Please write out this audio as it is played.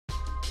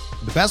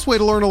The best way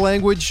to learn a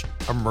language?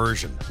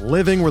 Immersion.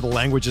 Living where the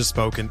language is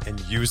spoken and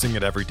using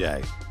it every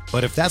day.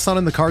 But if that's not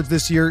in the cards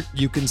this year,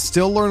 you can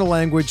still learn a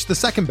language the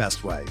second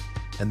best way,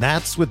 and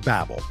that's with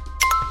Babbel.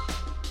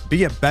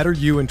 Be a better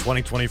you in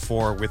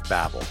 2024 with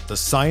Babbel, the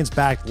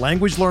science-backed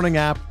language learning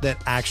app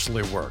that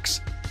actually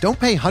works. Don't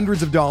pay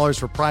hundreds of dollars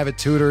for private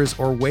tutors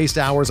or waste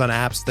hours on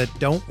apps that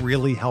don't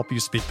really help you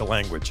speak the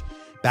language.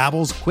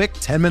 Babbel's quick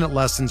 10-minute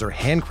lessons are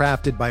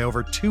handcrafted by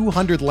over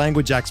 200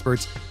 language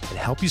experts and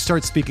help you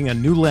start speaking a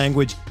new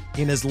language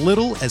in as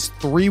little as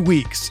 3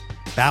 weeks.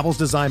 Babbel's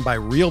designed by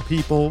real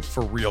people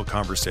for real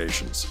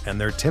conversations,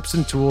 and their tips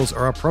and tools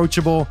are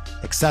approachable,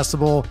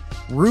 accessible,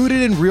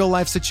 rooted in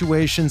real-life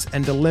situations,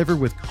 and delivered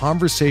with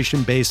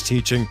conversation-based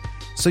teaching,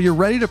 so you're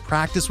ready to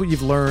practice what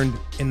you've learned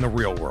in the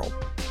real world.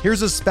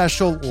 Here's a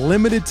special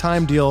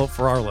limited-time deal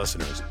for our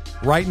listeners.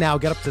 Right now,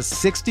 get up to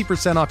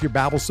 60% off your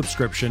Babbel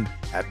subscription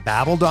at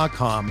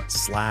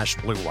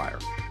babbel.com/Blue Wire.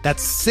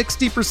 That's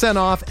 60%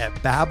 off at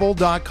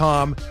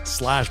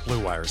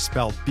babbel.com/Blue Wire,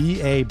 spelled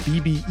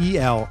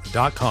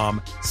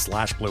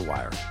BABBEL.com/Blue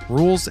Wire.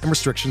 Rules and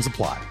restrictions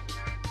apply.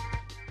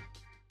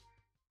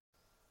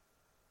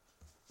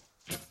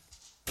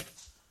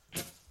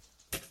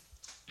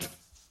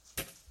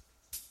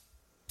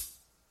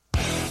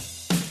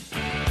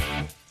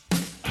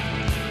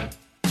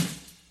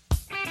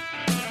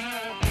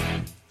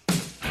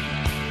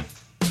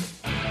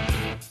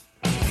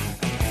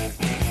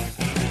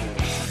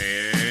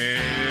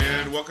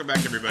 Welcome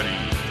back, everybody,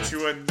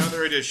 to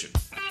another edition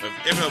of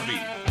MLB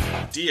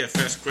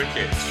DFS Quick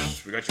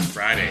Hits. We got your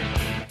Friday,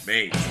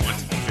 May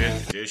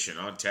 25th edition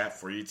on tap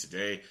for you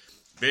today.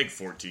 Big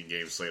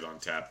 14-game slate on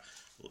tap.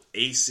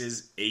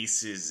 Aces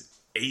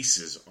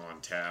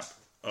on tap.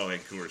 Oh,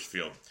 and Coors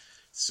Field.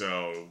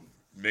 So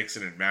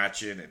mixing and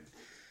matching and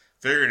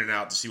figuring it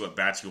out to see what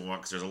bats you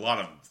want, because there's a lot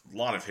of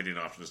hitting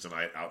options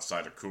tonight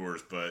outside of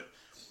Coors, but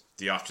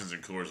the options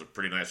in Coors are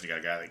pretty nice when you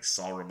got a guy like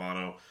Sal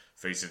Romano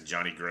facing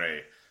Johnny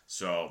Gray.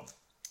 So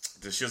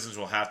decisions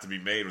will have to be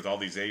made with all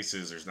these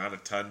aces. There's not a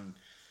ton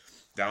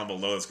down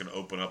below that's going to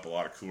open up a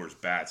lot of Coors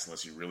bats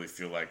unless you really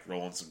feel like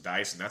rolling some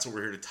dice, and that's what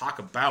we're here to talk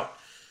about.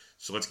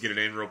 So let's get it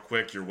in real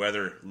quick. Your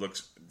weather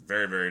looks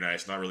very, very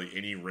nice. Not really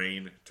any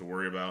rain to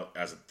worry about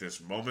as at this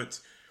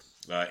moment.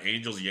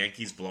 Angels,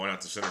 Yankees blowing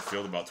out to center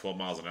field about 12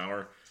 miles an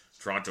hour.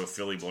 Toronto,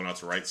 Philly blowing out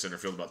to right center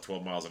field about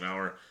 12 miles an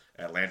hour.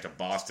 Atlanta,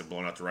 Boston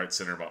blowing out to right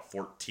center about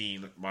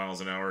 14 miles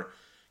an hour.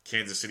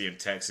 Kansas City and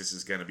Texas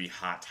is going to be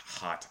hot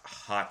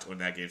when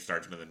that game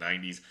starts into the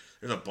 90s.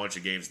 There's a bunch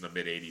of games in the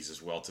mid-80s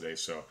as well today,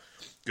 so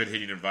good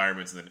hitting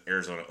environments. And then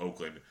Arizona,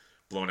 Oakland,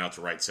 blowing out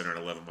to right center at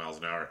 11 miles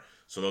an hour.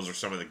 So those are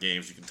some of the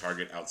games you can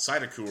target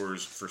outside of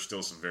Coors for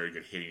still some very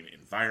good hitting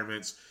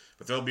environments.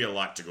 But there'll be a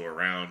lot to go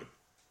around.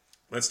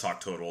 Let's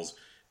talk totals.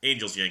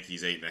 Angels,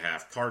 Yankees,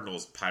 8.5.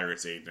 Cardinals,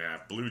 Pirates,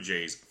 8.5. Blue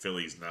Jays,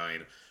 Phillies,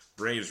 9.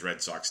 Braves,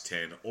 Red Sox,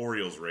 10.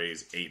 Orioles,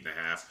 Rays,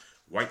 8.5.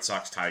 White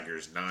Sox,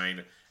 Tigers,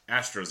 9.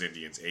 Astros,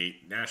 Indians,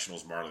 8.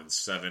 Nationals, Marlins,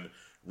 7.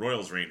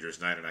 Royals, Rangers,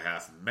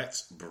 9.5.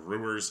 Mets,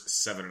 Brewers,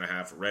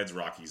 7.5. Reds,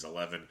 Rockies,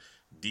 11.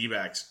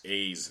 D-backs,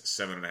 A's,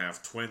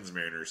 7.5. Twins,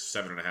 Mariners,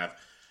 7.5.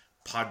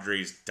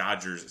 Padres,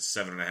 Dodgers,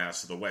 7.5.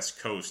 So the West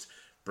Coast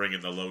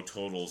bringing the low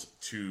totals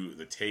to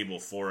the table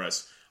for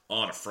us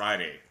on a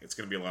Friday. It's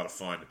going to be a lot of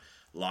fun.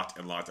 Lot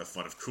of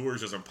fun. If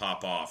Coors doesn't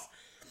pop off,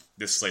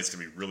 this slate's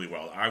going to be really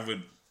well.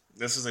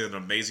 This is an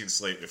amazing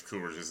slate if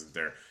Coors isn't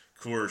there.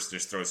 Coors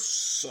just throws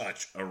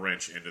such a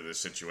wrench into this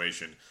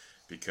situation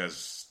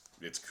because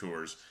it's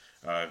Coors.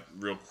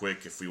 Real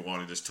quick, if we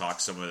want to just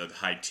talk some of the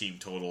high team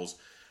totals,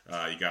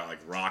 you got like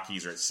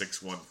Rockies are at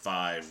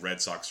 6.15,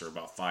 Red Sox are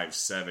about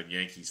 5.7,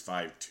 Yankees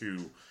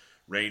 5.2,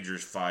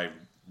 Rangers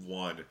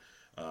 5.1,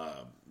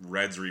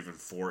 Reds are even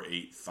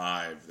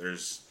 4.85.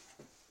 There's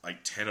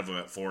like 10 of them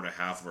at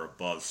 4.5 or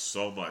above.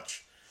 So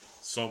much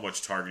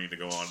targeting to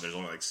go on. There's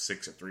only like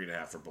 6 at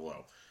 3.5 or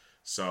below.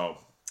 So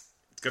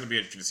it's going to be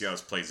interesting to see how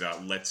this plays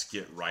out. Let's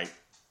get right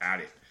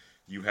at it.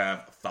 You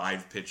have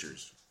 5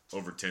 pitchers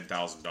over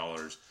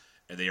 $10,000,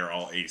 and they are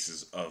all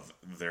aces of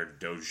their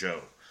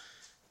dojo.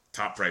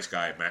 Top price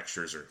guy, Max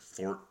Scherzer,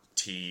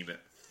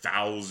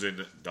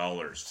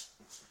 $14,000.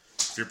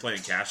 If you're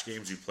playing cash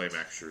games, you play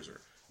Max Scherzer.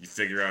 You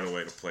figure out a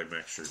way to play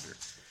Max Scherzer.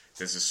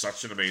 This is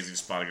such an amazing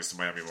spot against the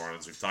Miami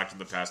Marlins. We've talked in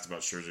the past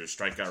about Scherzer's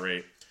strikeout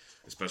rate,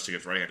 especially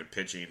against right-handed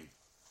pitching.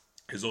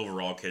 His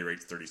overall K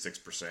rate's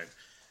 36%.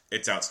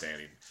 It's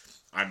outstanding.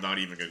 I'm not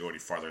even going to go any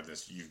farther than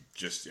this.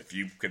 If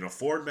you can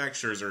afford Max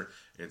Scherzer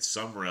in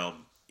some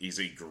realm, he's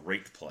a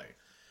great play.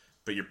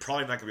 But you're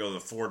probably not going to be able to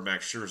afford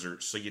Max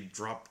Scherzer, so you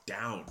drop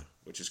down,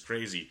 which is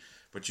crazy.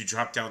 But you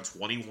drop down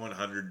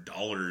 $2,100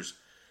 to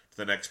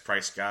the next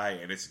price guy,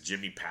 and it's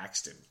Jimmy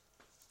Paxton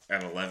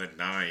at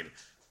 11.9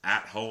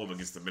 at home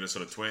against the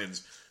Minnesota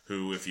Twins,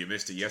 who, if you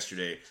missed it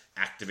yesterday,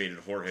 activated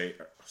Jorge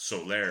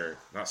Soler.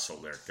 Not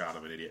Soler, God,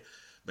 I'm an idiot.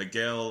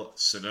 Miguel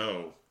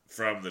Sano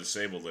from the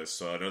disabled list.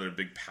 So another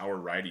big power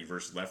righty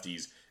versus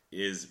lefties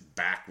is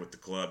back with the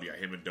club. You got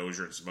him and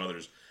Dozier and some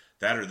others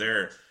that are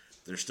there.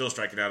 they're still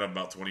striking out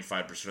about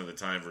 25% of the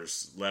time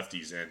versus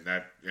lefties, and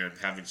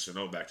having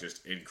Sano back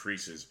just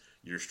increases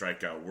your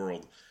strikeout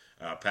world.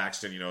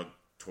 Paxton, 29%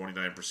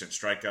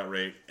 strikeout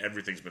rate.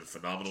 Everything's been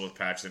phenomenal with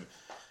Paxton.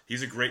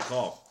 He's a great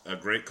call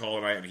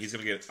tonight, and he's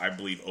going to get, I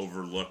believe,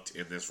 overlooked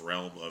in this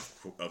realm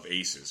of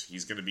aces.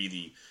 He's going to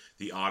be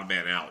the odd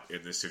man out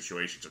in this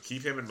situation. So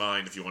keep him in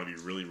mind if you want to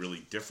be really,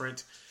 really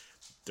different.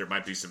 There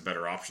might be some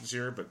better options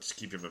here, but just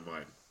keep him in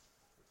mind.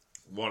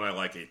 One I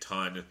like a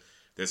ton.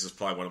 This is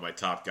probably one of my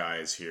top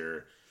guys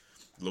here.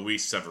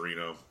 Luis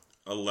Severino,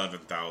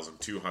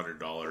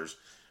 $11,200.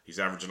 He's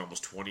averaging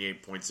almost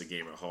 28 points a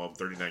game at home,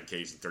 39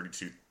 Ks in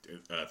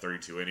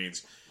 32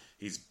 innings.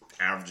 He's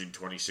averaging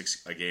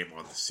 26 a game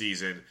on the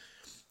season.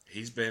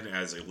 He's been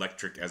as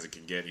electric as it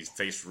can get. He's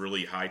faced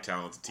really high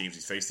talented teams.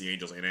 He's faced the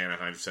Angels in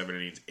Anaheim, 7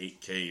 innings,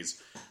 8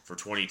 Ks for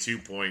 22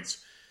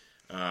 points.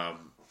 The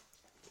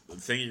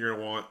thing you're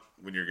going to want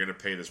when you're going to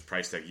pay this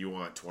price tag, you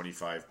want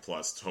 25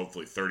 plus,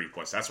 hopefully 30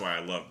 plus. That's why I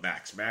love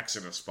Max. Max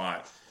in a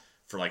spot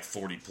for like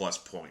 40 plus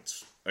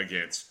points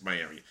against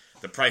Miami.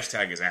 The price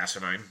tag is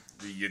asinine.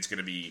 It's going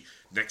to be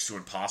next to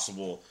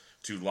impossible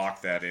to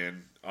lock that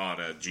in on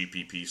a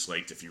GPP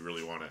slate if you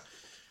really want to,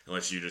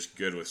 unless you're just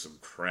good with some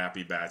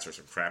crappy bats or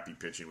some crappy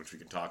pitching, which we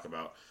can talk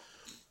about.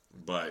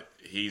 But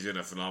he's in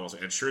a phenomenal,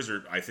 and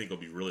Scherzer, I think, will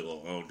be really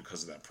low owned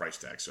because of that price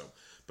tag. So,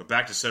 but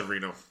back to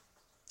Severino,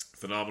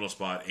 phenomenal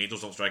spot.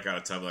 Angels don't strike out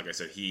a ton. Like I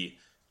said, he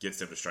gets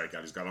them to strike out.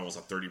 He's got almost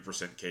a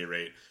 30% K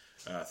rate,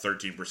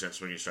 13%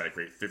 swinging strike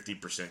rate,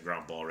 50%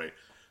 ground ball rate.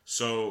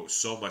 So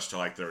much to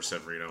like there,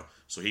 Severino.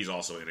 So he's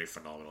also in a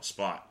phenomenal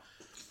spot.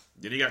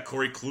 Then you got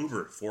Corey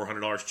Kluber,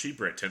 $400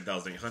 cheaper at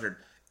 $10,800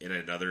 in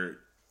another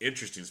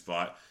interesting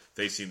spot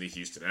facing the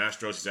Houston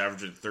Astros. He's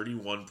averaging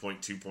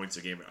 31.2 points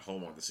a game at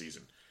home on the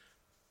season.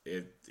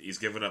 He's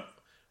given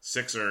up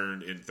 6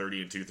 earned in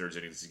 30 and 2/3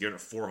 innings. He's given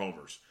up 4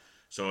 homers.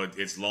 So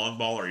it's long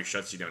ball or he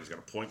shuts you down. He's got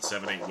a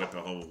 .78 whip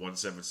at home, a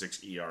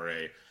 1.76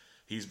 ERA.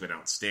 He's been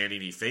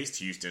outstanding. He faced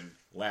Houston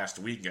last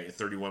week and got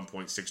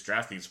 31.6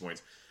 DraftKings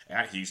points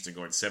at Houston,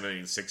 going 7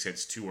 innings, 6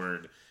 hits, 2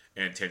 earned,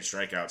 and 10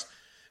 strikeouts.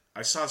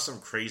 I saw some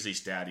crazy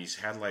stat. He's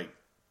had like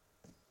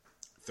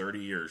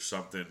 30 or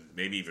something,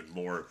 maybe even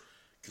more,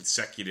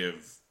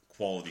 consecutive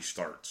quality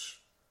starts.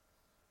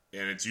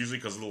 And it's usually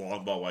because of the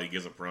long ball while he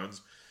gives up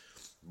runs.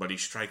 But he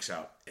strikes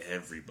out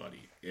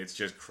everybody. It's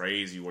just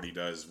crazy what he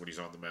does when he's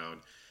on the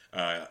mound.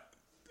 A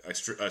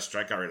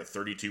strikeout rate of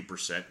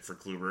 32% for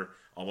Kluber,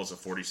 almost a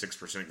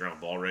 46% ground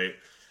ball rate.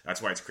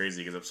 That's why it's crazy.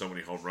 He gives up so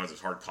many home runs.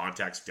 His hard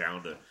contact's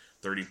down to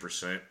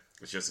 30%.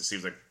 It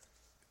seems like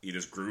he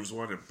just grooves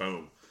one and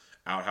boom,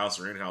 outhouse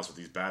or in-house with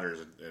these batters.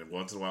 And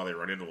once in a while they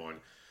run into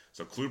one.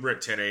 So Kluber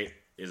at 10-8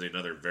 is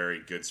another very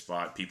good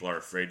spot. People are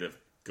afraid to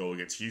go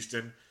against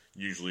Houston,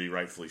 usually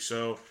rightfully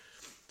so.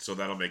 So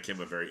that'll make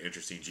him a very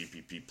interesting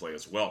GPP play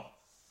as well.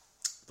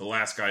 The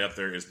last guy up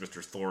there is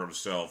Mr. Thor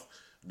himself,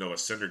 Noah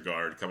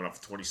Syndergaard, coming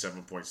off a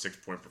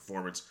 27.6 point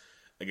performance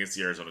against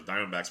the Arizona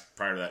Diamondbacks.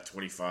 Prior to that,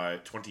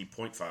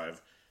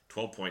 20.5,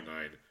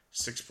 12.9,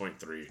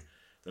 6.3,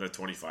 then a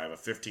 25, a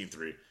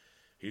 15.3.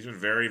 He's been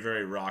very,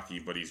 very rocky,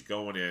 but he's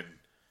going in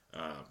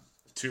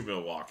to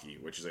Milwaukee,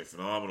 which is a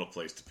phenomenal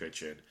place to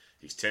pitch in.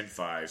 He's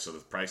 10.5, so the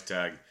price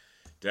tag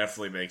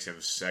definitely makes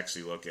him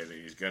sexy looking, and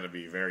he's going to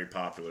be very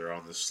popular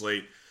on the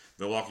slate.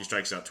 Milwaukee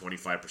strikes out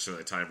 25% of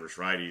the time versus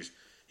righties.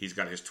 He's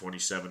got his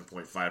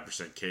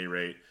 27.5% K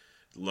rate,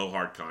 low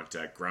hard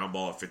contact, ground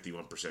ball at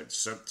 51%.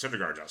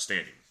 Syndergaard's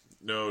outstanding.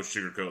 No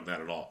sugarcoating that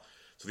at all.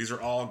 So these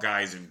are all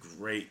guys in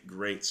great,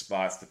 great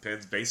spots.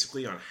 Depends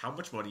basically on how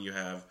much money you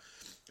have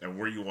and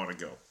where you want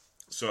to go.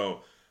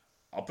 So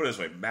I'll put it this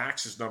way.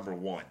 Max is number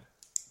 1,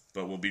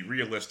 but we'll be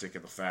realistic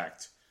in the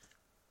fact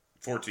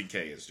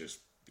 14K is just,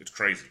 it's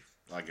crazy.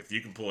 Like, if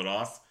you can pull it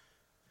off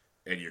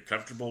and you're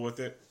comfortable with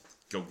it,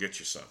 go get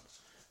you some.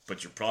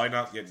 But you're probably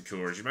not getting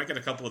Coors. You might get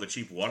a couple of the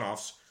cheap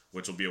one-offs,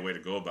 which will be a way to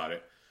go about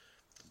it.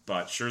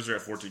 But Scherzer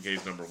at 14K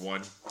is number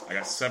 1. I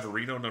got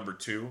Severino number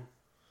 2.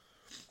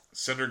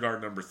 Syndergaard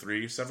number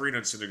 3. Severino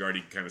and Syndergaard,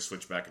 you can kind of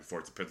switch back and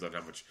forth. Depends on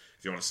how much,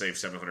 if you want to save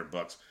 $700.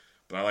 But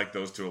I like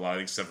those two a lot. I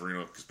think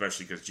Severino,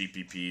 especially because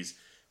GPPs,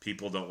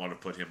 people don't want to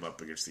put him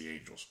up against the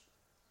Angels.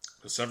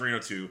 So Severino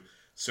 2,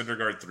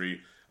 Syndergaard 3.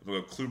 I'm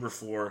going to go Kluber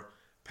 4,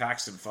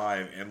 Paxton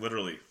 5, and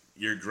literally,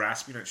 you're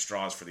grasping at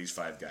straws for these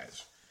 5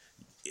 guys.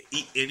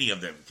 Any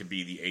of them can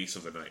be the ace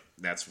of the night.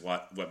 That's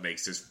what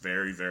makes this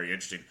very, very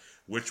interesting.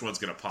 Which one's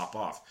going to pop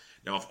off?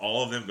 Now, if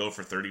all of them go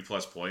for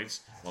 30-plus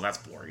points, well, that's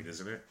boring,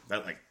 isn't it?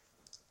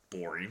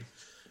 Boring.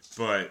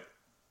 But,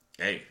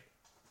 hey,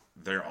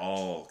 they're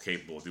all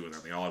capable of doing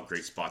that. They all have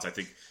great spots. I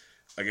think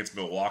against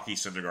Milwaukee,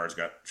 Syndergaard's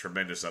got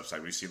tremendous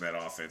upside. We've seen that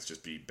offense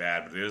just be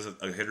bad, but it is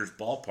a hitter's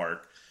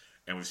ballpark.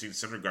 And we've seen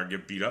Syndergaard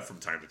get beat up from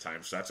time to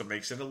time, so that's what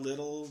makes it a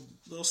little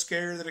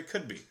scarier than it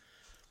could be.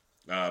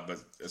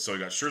 So we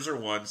got Scherzer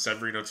 1,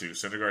 Severino 2,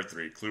 Syndergaard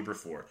 3, Kluber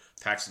 4,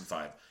 Paxton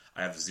 5.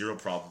 I have zero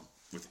problem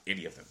with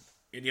any of them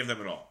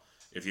at all.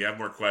 If you have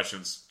more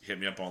questions, hit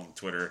me up on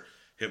Twitter,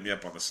 hit me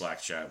up on the Slack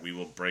chat. We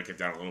will break it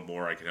down a little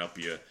more. I can help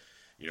you,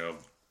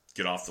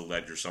 get off the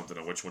ledge or something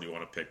on which one you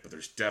want to pick, but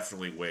there's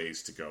definitely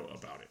ways to go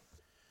about it.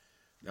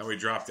 Now we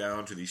drop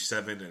down to the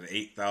 $7,000 and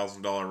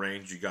 $8,000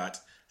 range. You got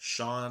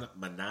Sean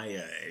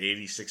Manaea at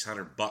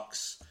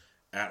 $8,600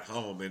 at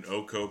home in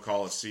Oko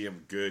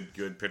Coliseum. Good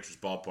pitcher's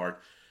ballpark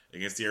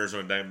against the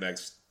Arizona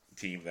Diamondbacks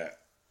team that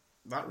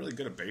not really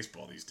good at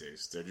baseball these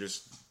days. They're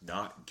just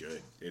not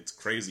good. It's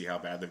crazy how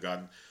bad they've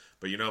gotten.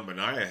 But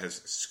Manaea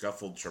has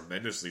scuffled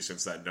tremendously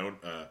since that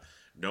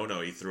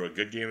no. He threw a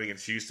good game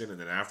against Houston, and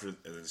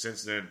then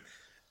since then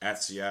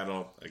at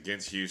Seattle,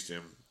 against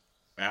Houston,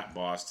 at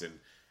Boston,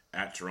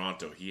 at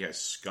Toronto, he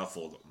has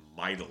scuffled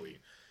mightily.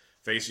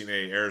 Facing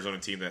a Arizona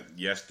team that,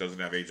 yes, doesn't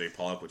have A.J.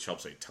 Pollock, which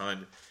helps a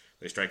ton.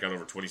 They strike out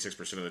over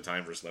 26% of the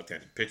time versus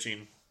left-handed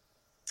pitching.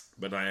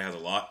 Manaea has a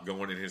lot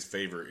going in his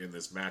favor in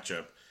this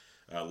matchup.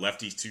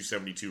 Lefties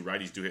 272,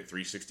 righties do hit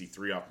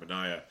 363 off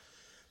Manaea.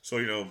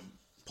 So,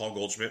 Paul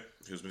Goldschmidt,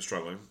 who's been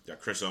struggling. Got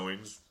Chris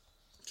Owings,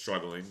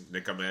 struggling.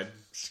 Nick Ahmed,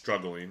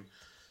 struggling. And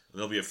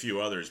there'll be a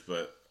few others,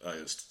 but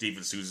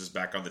Steven Souza's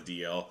back on the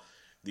DL.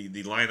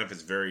 The lineup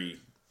is very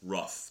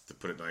rough, to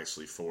put it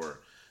nicely,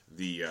 for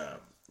the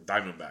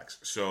Diamondbacks.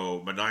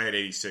 So Manaea at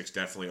 86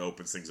 definitely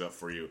opens things up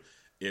for you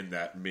in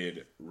that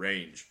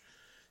mid-range.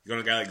 You go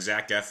to a guy like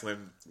Zach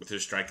Eflin with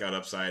his strikeout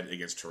upside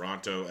against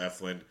Toronto.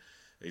 Eflin,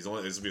 this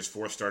will be his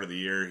fourth start of the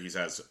year. He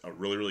has a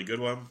really, really good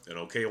one, an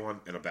okay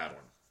one, and a bad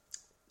one.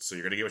 So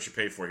you're going to get what you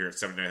pay for here at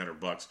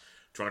 $7,900.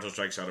 Toronto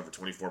strikes out over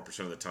 24%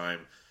 of the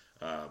time.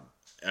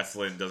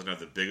 Eflin doesn't have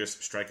the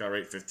biggest strikeout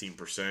rate,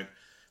 15%,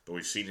 but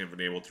we've seen him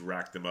been able to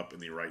rack them up in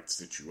the right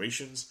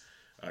situations.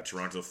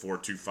 Toronto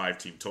 4.25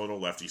 team total,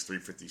 lefties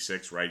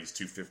 356, righties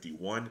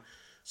 251.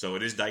 So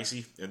it is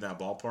dicey in that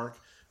ballpark,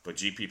 but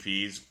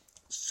GPP's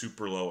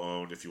super low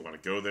owned if you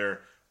want to go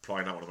there.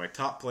 Probably not one of my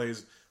top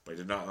plays, but I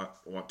did not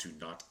want to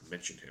not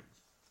mention him.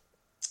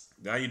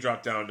 Now you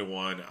drop down to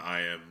one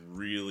I am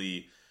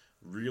really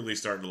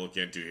starting to look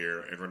into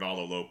here, and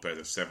Ronaldo Lopez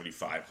at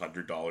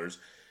 $7,500.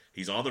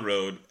 He's on the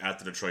road at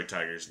the Detroit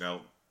Tigers.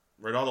 Now,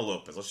 Ronaldo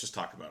Lopez, let's just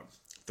talk about him.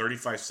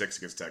 35-6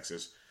 against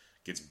Texas.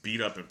 Gets beat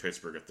up in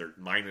Pittsburgh at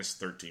minus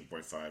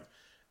 13.5.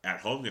 At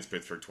home against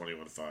Pittsburgh,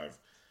 21.5.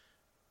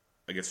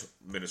 Against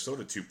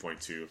Minnesota,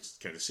 2.2.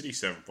 Kansas City,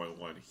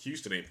 7.1.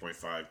 Houston,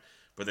 8.5.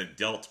 But then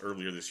dealt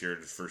earlier this year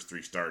in his first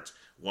three starts.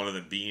 One of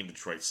them being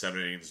Detroit, 7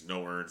 innings,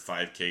 no earned,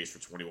 5 Ks for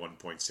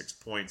 21.6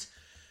 points.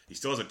 He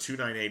still has a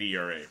 2.98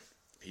 ERA.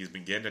 He's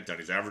been getting it done.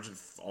 He's averaging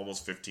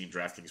almost 15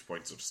 DraftKings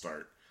points of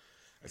start.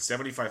 At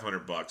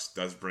 $7,500,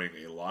 does bring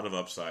a lot of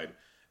upside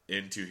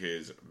into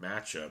his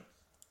matchup.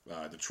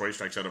 Detroit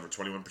strikes out over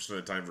 21% of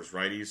the time versus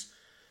righties.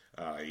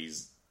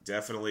 He's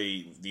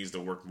definitely needs to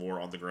work more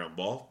on the ground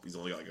ball. He's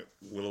only got like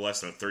a little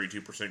less than a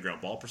 32%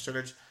 ground ball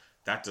percentage.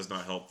 That does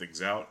not help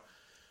things out.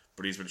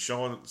 But he's been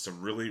showing some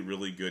really,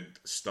 really good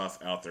stuff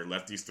out there.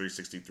 Lefties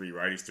 363,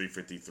 righties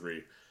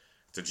 353.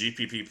 It's a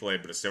GPP play,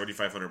 but at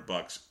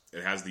 $7,500,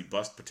 it has the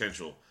bust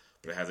potential,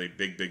 but it has a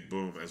big, big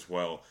boom as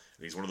well.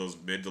 And he's one of those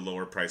mid to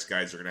lower price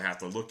guys you're going to have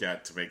to look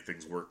at to make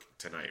things work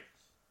tonight.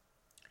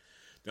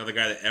 Now, the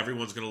guy that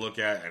everyone's going to look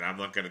at, and I'm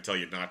not going to tell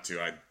you not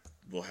to, I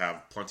will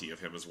have plenty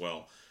of him as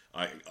well.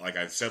 Like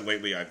I've said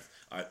lately,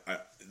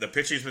 the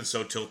pitching's been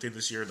so tilted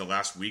this year. The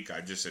last week, I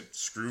just said,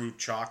 screw,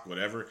 chalk,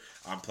 whatever.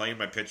 I'm playing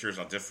my pitchers.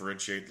 I'll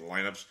differentiate the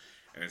lineups.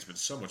 And it's been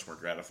so much more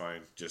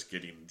gratifying just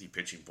getting the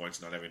pitching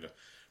points, not having to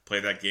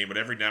play that game. But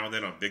every now and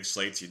then on big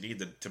slates, you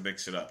need to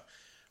mix it up.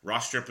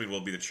 Ross Stripling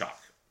will be the chalk,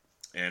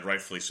 and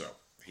rightfully so.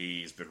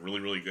 He's been really,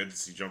 really good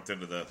since he jumped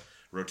into the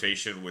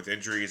rotation with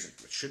injuries.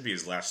 It should be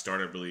his last start,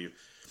 I believe.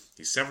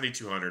 He's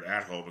 $7,200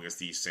 at home against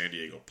the San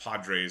Diego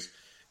Padres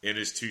in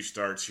his two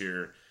starts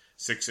here.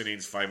 6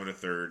 innings, 5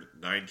 1/3,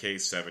 9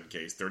 Ks, 7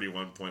 Ks,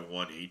 31.1,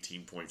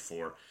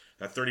 18.4.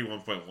 That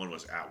 31.1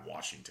 was at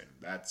Washington.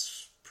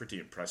 That's pretty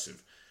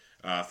impressive.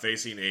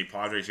 Facing a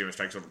Padres team that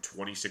strikes over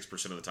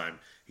 26% of the time.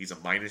 He's a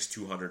minus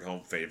 200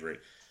 home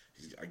favorite.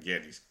 He's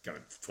got a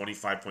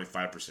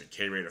 25.5%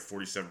 K rate, a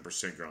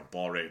 47% ground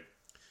ball rate.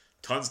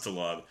 Tons to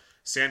love.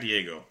 San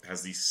Diego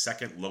has the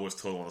second lowest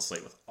total on the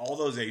slate with all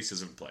those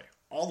aces in play.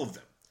 All of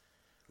them.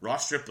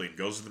 Ross Stripling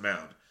goes to the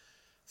mound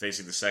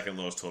facing the second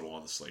lowest total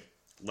on the slate.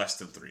 Less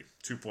than 3.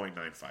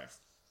 2.95.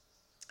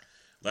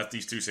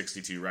 Lefties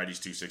 262,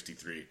 righties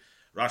 263.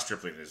 Ross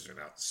Stripling is an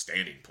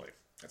outstanding play.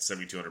 That's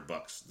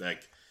 $7,200.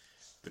 Like,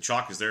 the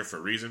chalk is there for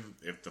a reason.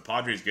 If the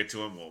Padres get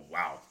to him, well,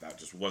 wow, that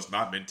just was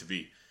not meant to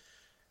be.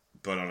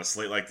 But on a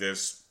slate like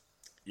this,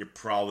 you're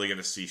probably going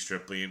to see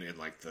Stripling in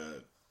like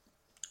the,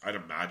 I'd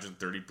imagine,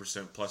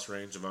 30% plus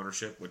range of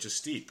ownership, which is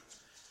steep.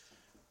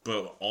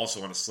 But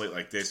also on a slate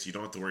like this, you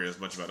don't have to worry as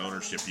much about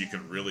ownership. You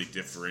can really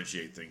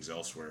differentiate things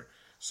elsewhere.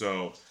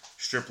 So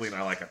Stripling,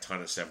 I like a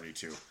ton at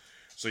 72.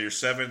 So your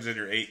 7s and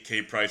your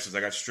 8K prices,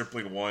 I got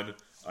Stripling 1,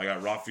 I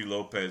got Rafi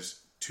Lopez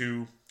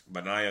 2,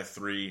 Manaea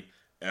 3,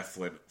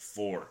 Eflin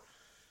 4.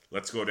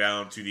 Let's go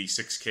down to the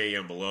 6K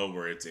and below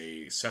where it's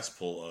a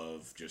cesspool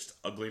of just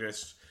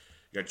ugliness.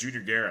 You got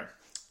Junior Guerra,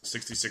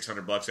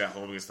 $6,600 at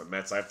home against the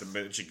Mets. I have to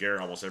mention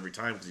Guerra almost every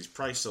time because he's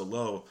priced so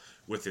low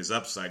with his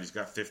upside. He's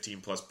got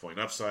 15-plus point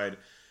upside.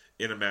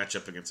 in a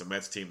matchup against a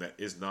Mets team that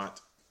is not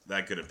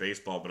that good at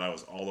baseball, but I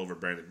was all over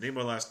Brandon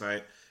Nimmo last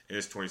night, and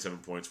his 27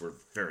 points were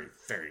very,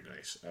 very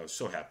nice. I was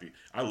so happy.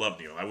 I love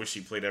Neil. I wish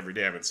he played every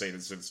day. I've been saying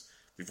it since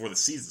before the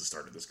season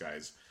started. This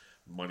guy's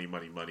money,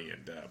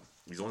 and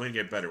he's only going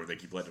to get better when they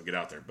keep letting him get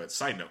out there. But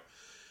side note,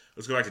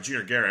 let's go back to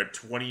Junior Guerra.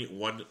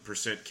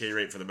 21% K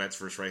rate for the Mets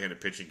first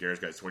right-handed pitching. Guerra's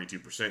got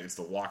 22%. It's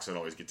the walks that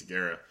always get to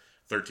Guerra.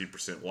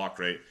 13% walk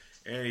rate.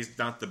 And he's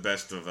not the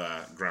best of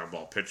a ground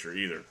ball pitcher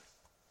either.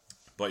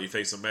 But you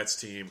face a Mets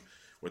team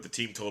with a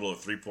team total of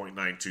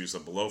 3.92, so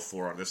below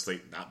 4 on this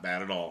slate, not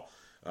bad at all.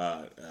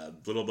 A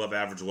little above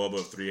average WOBA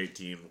of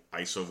 318,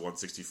 ISO of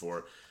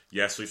 164.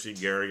 Yes, we've seen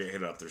Guerra get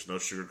hit up. There's no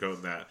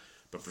sugarcoating that.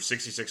 But for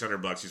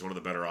 $6,600, he's one of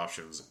the better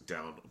options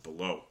down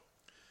below.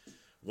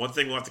 One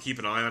thing we'll have to keep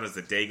an eye on as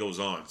the day goes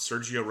on.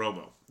 Sergio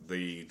Romo.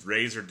 The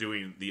Rays are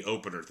doing the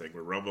opener thing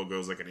where Romo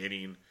goes like an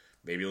inning,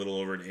 maybe a little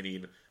over an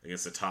inning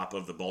against the top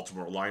of the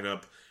Baltimore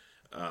lineup,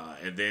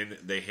 and then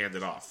they hand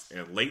it off.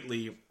 And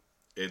lately,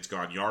 it's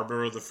gone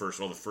Yarborough the first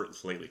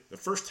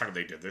time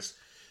they did this,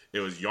 it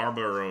was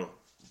Yarborough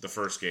the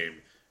first game,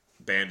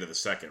 Banda the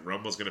second.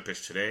 Romo's going to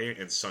pitch today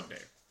and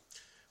Sunday.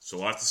 So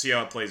we'll have to see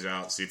how it plays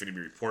out, see if any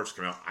reports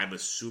come out. I'm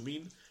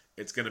assuming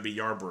it's going to be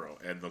Yarborough,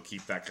 and they'll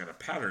keep that kind of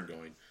pattern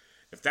going.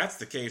 If that's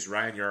the case,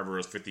 Ryan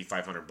Yarborough's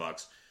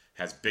 $5,500,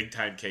 has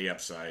big-time K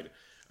upside,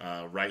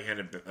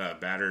 right-handed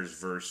batters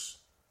versus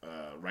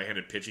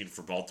right-handed pitching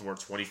for Baltimore,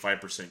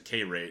 25%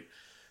 K rate.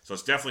 So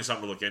it's definitely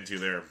something to look into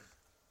there.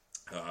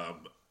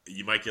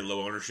 You might get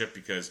low ownership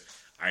because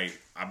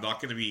I'm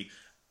not going to be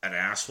an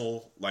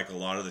asshole like a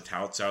lot of the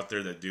touts out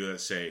there that do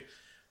that say,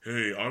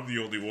 hey, I'm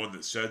the only one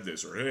that said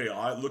this, or hey,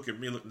 look at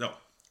me. No.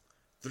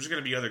 There's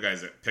going to be other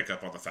guys that pick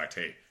up on the fact,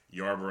 hey,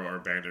 Yarborough or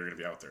Banda are going to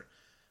be out there.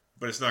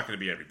 But it's not going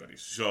to be everybody.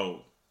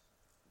 So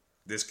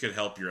this could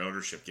help your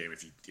ownership game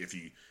if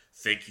you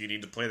think you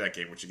need to play that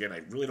game, which again,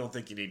 I really don't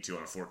think you need to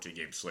on a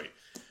 14-game slate.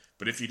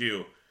 But if you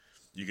do,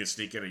 you can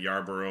sneak in a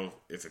Yarborough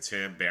if it's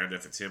him, Banda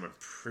if it's him. I'm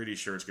pretty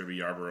sure it's going to be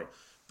Yarborough,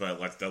 but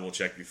let's double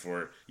check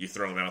before you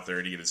throw him out there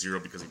and you get a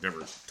 0 because he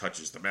never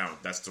touches the mound.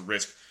 That's the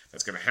risk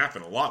that's going to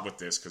happen a lot with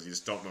this because you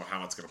just don't know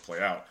how it's going to play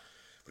out.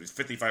 But he's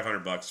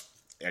 $5,500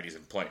 and he's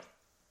in play.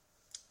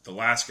 The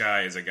last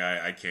guy is a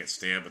guy I can't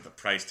stand, but the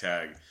price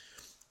tag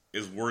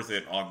is worth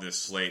it on this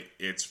slate.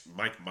 It's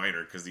Mike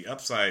Minor because the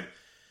upside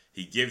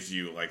he gives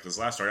you, like this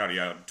last start out, he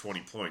got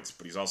 20 points,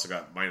 but he's also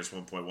got minus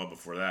 1.1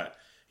 before that.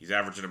 He's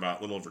averaging about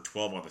a little over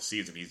 12 on the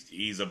season.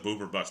 He's a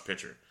boomer bust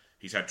pitcher.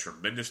 He's had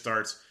tremendous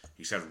starts.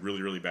 He's had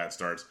really, really bad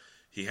starts.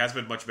 He has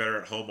been much better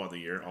at home on the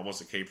year,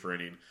 almost a K per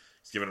inning.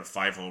 He's given up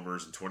 5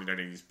 homers and 29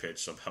 innings pitched,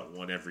 so about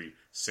 1 every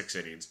 6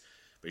 innings.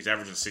 But he's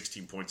averaging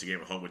 16 points a game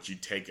at home, which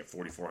you'd take at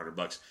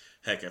 $4,400.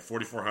 Heck, at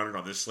 $4,400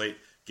 on this slate,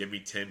 give me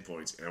 10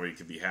 points, and everybody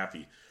can be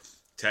happy.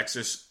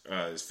 Texas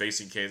is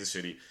facing Kansas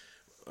City.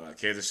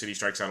 Kansas City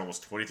strikes out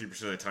almost 23%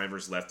 of the time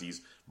versus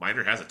lefties.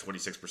 Minor has a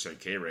 26%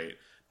 K rate.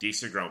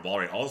 Decent ground ball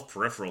rate. All his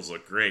peripherals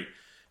look great.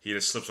 He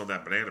just slips on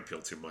that banana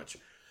peel too much.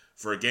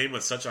 For a game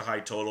with such a high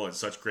total and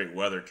such great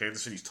weather,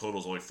 Kansas City's total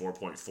is only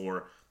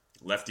 4.4.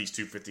 Lefties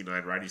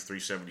 259, righties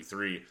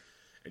 373.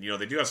 And,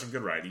 they do have some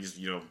good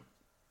righties.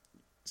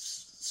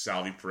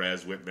 Salvi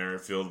Perez, Whit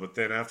Merrifield. But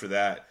then after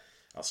that,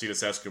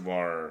 Alcides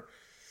Escobar,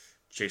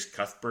 Chase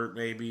Cuthbert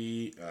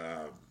maybe.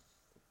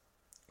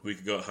 We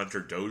could go Hunter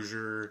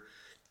Dozier.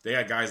 They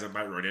got guys that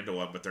might run into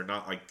them, but they're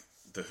not like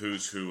the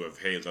who's who of,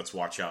 hey, let's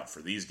watch out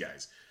for these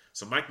guys.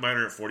 So Mike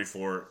Minor at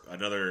 44,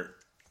 another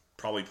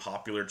probably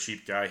popular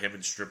cheap guy. Him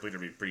and Stripling are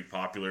going to be pretty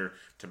popular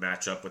to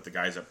match up with the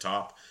guys up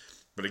top.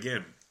 But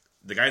again,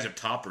 the guys up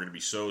top are going to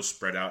be so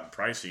spread out in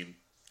pricing.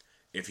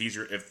 If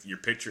your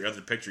pitcher, your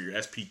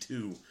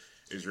SP2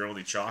 is your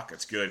only chalk,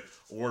 that's good.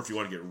 Or if you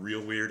want to get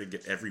real weird and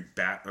get every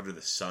bat under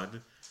the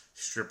sun,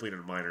 Stripling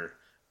and Minor,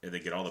 and they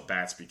get all the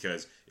bats,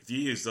 because if you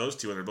use those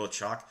two and they're both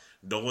chalk,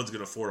 no one's going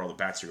to afford all the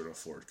bats you're going to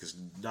afford, because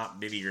not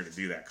many are going to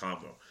do that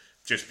combo.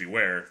 Just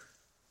beware,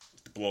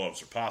 the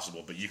blow-ups are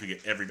possible, but you can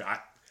get every...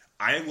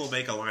 I will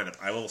make a lineup.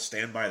 I will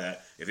stand by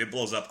that. If it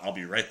blows up, I'll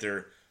be right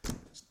there,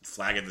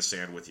 flag in the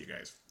sand with you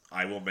guys.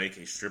 I will make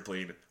a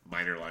Stripling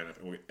Minor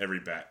lineup with every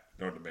bat,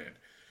 no demand.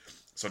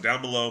 So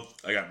down below,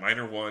 I got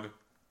Minor 1,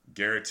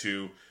 Garrett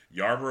 2,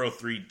 Yarborough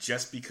 3,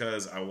 just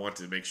because I want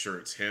to make sure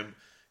it's him.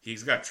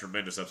 He's got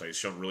tremendous upside. He's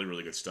shown really,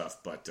 really good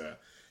stuff. But,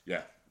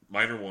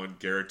 Minor 1,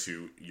 Garrett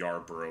 2,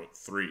 Yarborough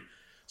 3.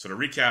 So to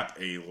recap,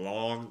 a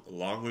long,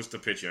 long list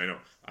of pitching. I know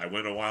I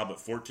went a while, but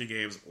 14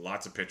 games,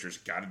 lots of pitchers.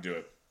 Got to do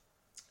it.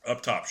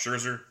 Up top,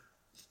 Scherzer.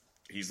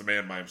 He's the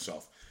man by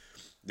himself.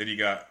 Then you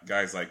got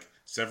guys like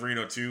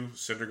Severino 2,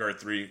 Syndergaard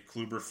 3,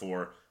 Kluber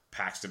 4,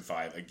 Paxton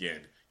 5. Again,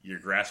 you're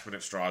grasping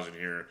at straws in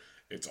here.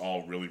 It's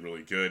all really,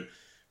 really good.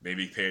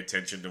 Maybe pay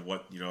attention to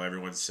what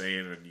everyone's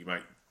saying, and you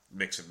might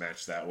mix and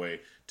match that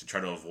way to try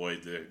to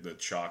avoid the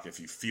chalk if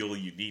you feel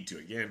you need to.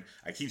 Again,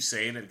 I keep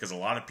saying it because a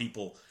lot of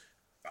people,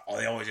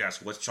 they always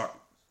ask, what's chalk?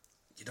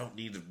 You don't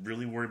need to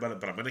really worry about it,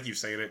 but I'm going to keep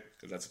saying it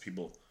because that's what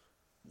people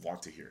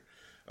want to hear.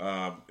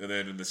 And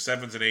then in the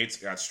 7s and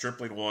 8s, got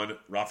Stripling 1,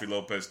 Rafi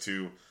Lopez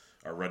 2,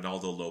 or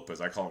Ronaldo Lopez.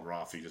 I call him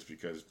Rafi just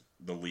because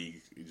the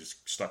league. He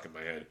just stuck in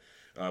my head.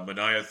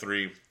 Manaea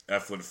 3,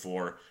 Eflin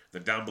 4.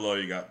 Then down below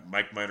you got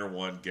Mike Minor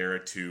 1,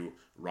 Garrett 2,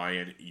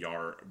 Ryan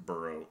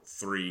Yarborough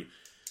 3.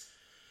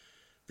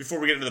 Before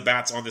we get into the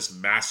bats on this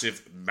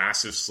massive,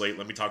 massive slate,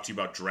 let me talk to you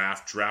about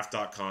Draft.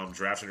 Draft.com,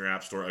 draft in your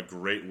app store, a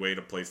great way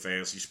to play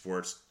fantasy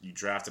sports. You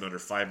draft in under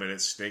 5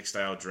 minutes,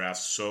 snake-style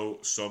drafts, so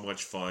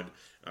much fun.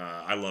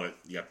 I love it.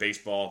 You got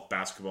baseball,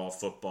 basketball,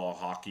 football,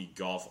 hockey,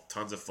 golf,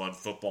 tons of fun.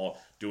 Football,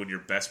 doing your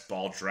best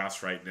ball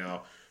drafts right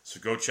now.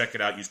 So go check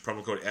it out. Use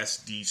promo code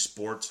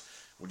SDSports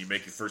when you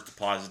make your first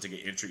deposit to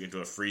get entry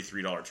into a free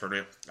 $3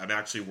 tournament. I'm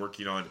actually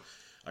working on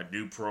a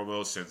new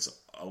promo since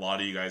a lot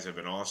of you guys have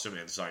been awesome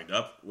and signed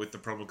up with the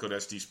promo code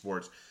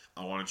SDSports.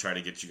 I want to try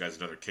to get you guys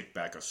another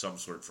kickback of some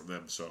sort from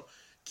them. So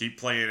keep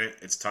playing it.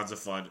 It's tons of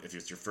fun. If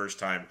it's your first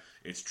time,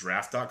 it's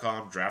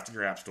draft.com, draft in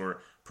your app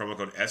store, promo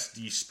code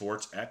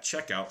SDSports at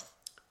checkout,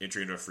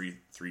 entry into a free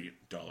 $3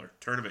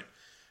 tournament.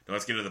 Now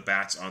let's get into the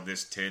bats on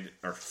this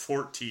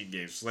 14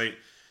 game slate.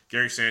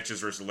 Gary Sanchez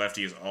versus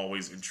lefty is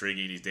always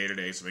intriguing. He's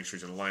day-to-day, so make sure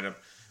he's in the lineup.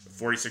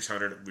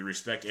 4,600. We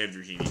respect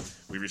Andrew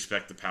Heaney. We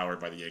respect the power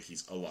by the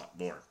Yankees a lot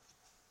more.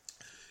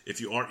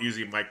 If you aren't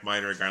using Mike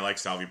Minor, a guy like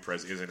Salvi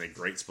Perez is in a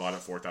great spot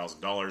at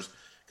 $4,000.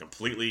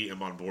 Completely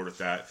am on board with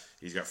that.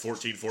 He's got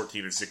 14,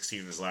 14, and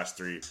 16 in his last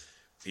 3.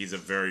 He's a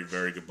very,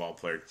 very good ball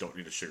player. Don't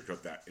need to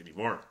sugarcoat that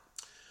anymore.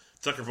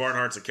 Tucker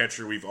Barnhart's a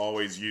catcher we've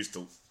always used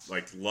to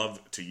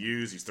love to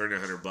use. He's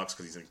 $3,900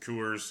 because he's in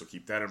Coors, so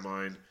keep that in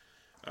mind.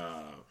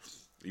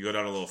 You go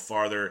down a little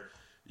farther,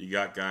 you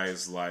got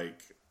guys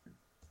like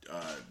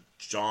I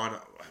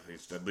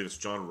believe it's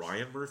John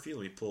Ryan Murphy.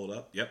 Let me pull it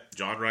up. Yep,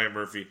 John Ryan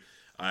Murphy.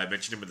 I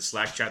mentioned him in the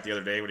Slack chat the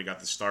other day when he got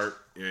the start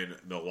in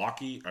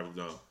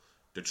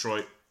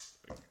Detroit.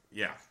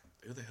 Yeah,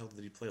 who the hell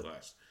did he play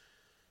last?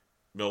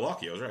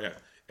 Milwaukee, I was right, yeah.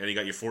 And he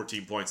got you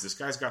 14 points. This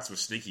guy's got some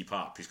sneaky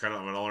pop. He's kind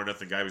of an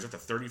all-or-nothing guy. He's at the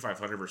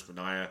 3,500 versus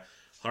Manaea.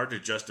 Hard to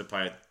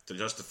justify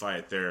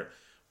it there,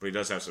 but he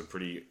does have some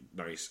pretty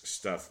nice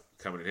stuff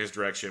coming in his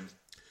direction.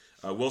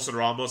 Wilson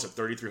Ramos at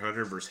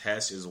 3,300 versus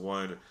Hess is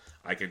one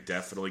I can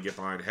definitely get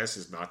behind. Hess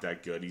is not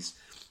that good. He's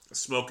a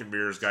smoke and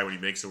mirrors guy when he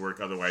makes it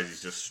work. Otherwise,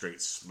 he's just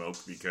straight smoke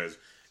because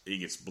he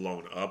gets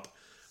blown up.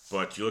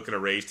 But you look at a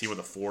Rays team with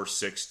a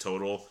 4-6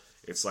 total.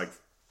 It's like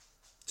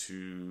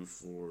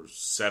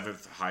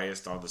 7th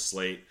highest on the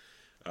slate.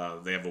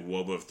 They have a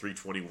WOBA of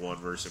 321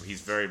 versus him.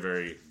 He's very,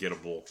 very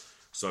gettable.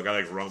 So a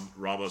guy like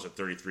Ramos at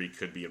 33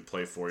 could be in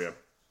play for you.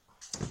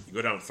 You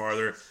go down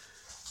farther.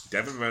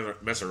 Devin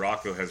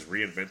Mesoraco has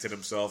reinvented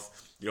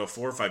himself. 4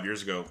 or 5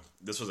 years ago,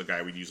 this was a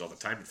guy we'd use all the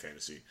time in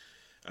fantasy.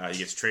 He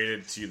gets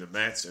traded to the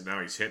Mets, and now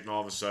he's hitting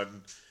all of a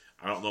sudden.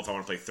 I don't know if I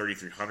want to play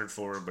 3,300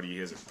 for him, but he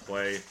is in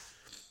play.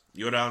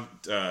 You go down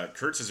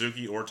Kurt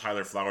Suzuki or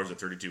Tyler Flowers at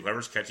 32.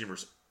 Whoever's catching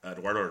versus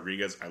Eduardo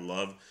Rodriguez, I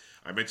love.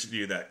 I mentioned to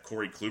you that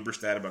Corey Kluber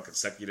stat about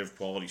consecutive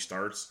quality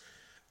starts.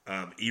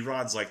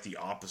 Erod's like the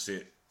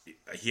opposite.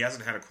 He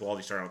hasn't had a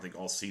quality start, I don't think,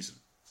 all season.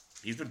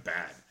 He's been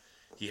bad.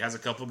 He has a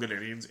couple good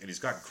innings, and he's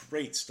got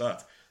great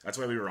stuff. That's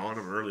why we were on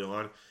him early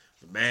on.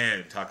 But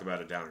man, talk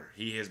about a downer.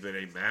 He has been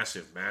a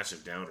massive,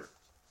 massive downer.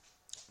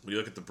 When you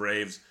look at the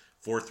Braves,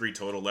 4-3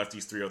 total,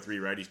 lefties 303,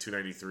 righties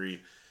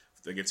 293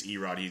 against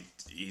Erod.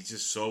 He's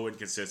just so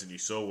inconsistent.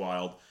 He's so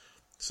wild.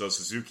 So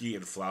Suzuki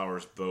and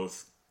Flowers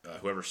both,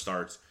 whoever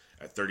starts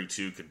at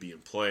 32 could be in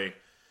play.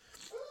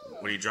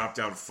 When you drop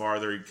down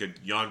farther, you could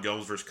Yan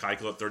Gomes versus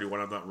Keuchel at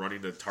 31. I'm not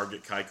running to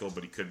target Keuchel,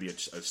 but he could be a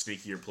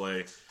sneakier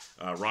play.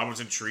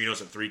 Robinson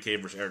Chirinos at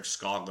 3K versus Eric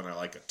Skoglund, I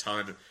like a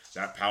ton.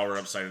 That power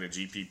upside in a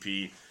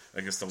GPP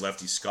against the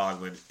lefty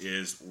Skoglund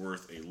is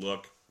worth a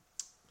look.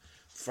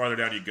 Farther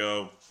down you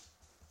go,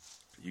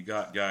 you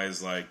got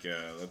guys like,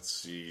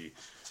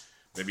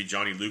 maybe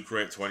Johnny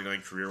Lucroy at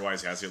 29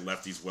 career-wise, has hit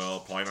lefties well.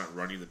 Probably not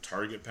running the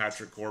target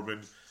Patrick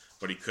Corbin,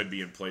 but he could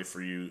be in play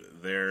for you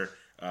there.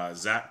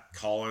 Zach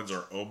Collins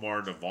or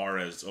Omar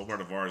Narvaez. Omar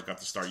Narvaez got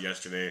the start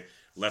yesterday.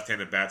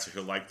 Left-handed bat, so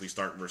he'll likely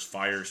start versus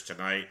Fires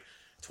tonight.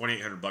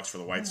 $2,800 for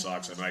the White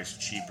Sox, a nice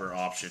cheaper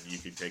option you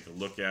can take a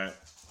look at.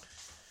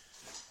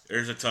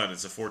 There's a ton.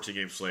 It's a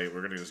 14-game slate.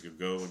 We're going to just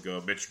go and go.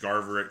 Mitch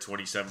Garver at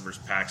 27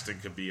 versus Paxton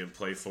could be in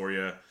play for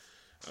you.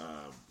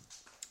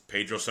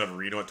 Pedro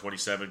Severino at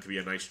 27 could be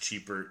a nice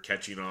cheaper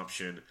catching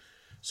option.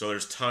 So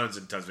there's tons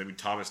and tons. Maybe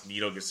Thomas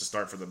Nido gets to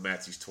start for the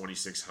Mets. He's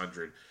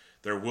 2,600.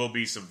 There will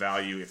be some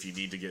value if you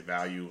need to get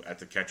value at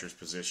the catcher's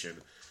position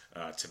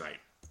tonight.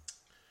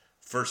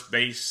 First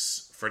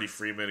base, Freddie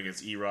Freeman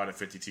against Erod at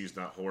 52 is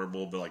not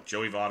horrible, but like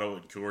Joey Votto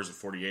and Coors at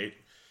 48,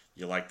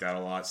 you like that a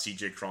lot.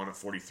 CJ Cron at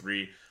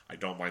 43, I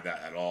don't mind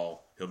that at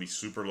all. He'll be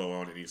super low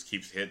owned and he just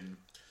keeps hitting.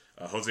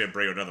 Jose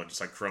Abreu, another one, just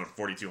like Cron,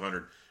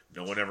 4,200.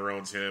 No one ever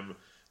owns him.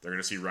 They're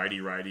going to see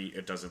righty.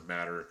 It doesn't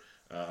matter.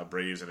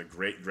 Abreu's in a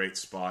great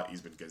spot.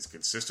 He's been as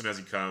consistent as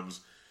he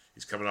comes.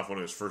 He's coming off one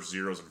of his first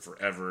zeros in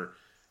forever.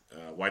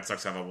 White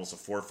Sox have almost a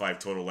 4-5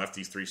 total.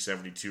 Lefties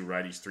 372,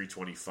 righties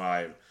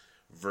 325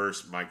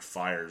 versus Mike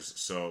Fiers.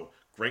 So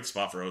great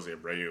spot for Jose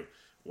Abreu.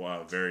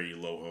 Very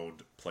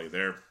low-owned play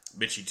there.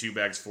 Mitchie Two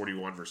Bags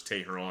 41 versus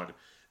Teheran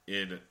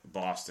in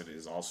Boston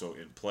is also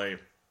in play.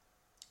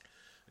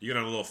 You get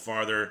on a little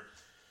farther,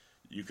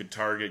 you could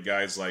target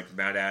guys like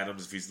Matt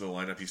Adams. If he's in the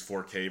lineup, he's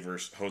 4K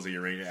versus Jose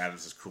Urena.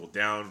 Adams has cooled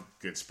down.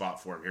 Good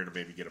spot for him here to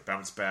maybe get a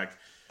bounce back.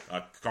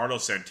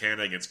 Carlos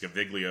Santana against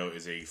Gaviglio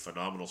is a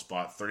phenomenal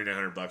spot.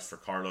 $3,900 for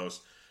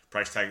Carlos.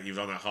 Price tag, he was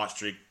on that hot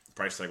streak.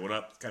 Price tag went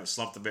up, kind of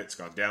slumped a bit. It's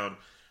gone down.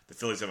 The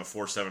Phillies have a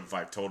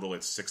 4.75 total.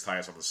 It's sixth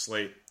highest on the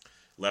slate.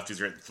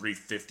 Lefties are at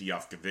 $350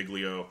 off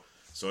Gaviglio.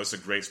 So it's a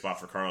great spot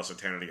for Carlos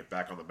Santana to get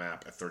back on the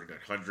map at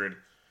 $3,900.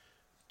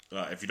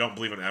 If you don't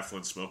believe in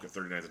Eflin, Smoke at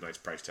 $39 is a nice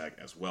price tag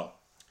as well.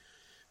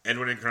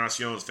 Edwin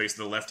Encarnacion is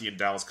facing the lefty in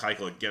Dallas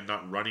Keuchel. Again,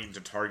 not running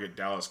to target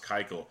Dallas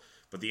Keuchel.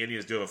 But the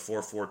Indians do have a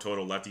 4-4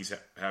 total. Lefties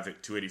have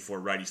it 284,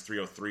 righties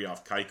 303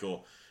 off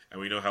Keuchel. And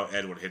we know how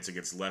Edwin hits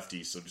against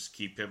lefties, so just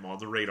keep him on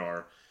the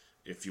radar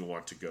if you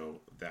want to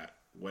go that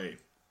way.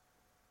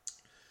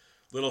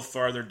 A little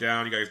farther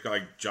down, you guys got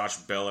like Josh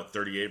Bell at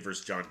 38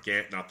 versus John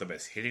Gant. Not the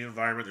best hitting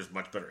environment. There's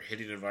much better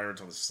hitting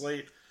environments on the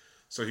slate,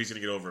 so he's going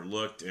to get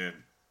overlooked. And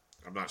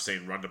I'm not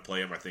saying run to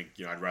play him. I think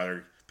I'd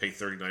rather pay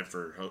 $39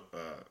 for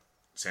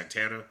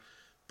Santana,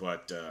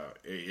 but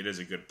it is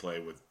a good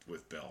play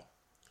with Bell.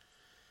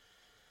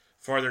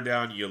 Farther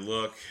down, you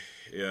look.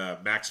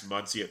 Max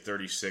Muncy at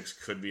 36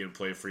 could be in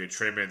play for you.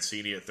 Trey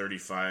Mancini at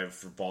 35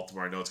 for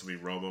Baltimore. I know it's going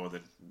to be Romo and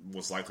then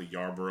most likely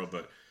Yarborough,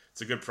 but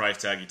it's a good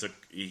price tag.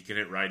 He can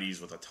hit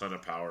righties with a ton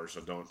of power, so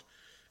don't.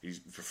 He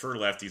prefer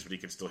lefties, but he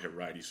can still hit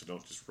righties, so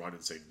don't just run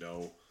and say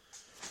no.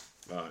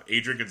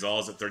 Adrian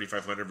Gonzalez at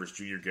 3,500 versus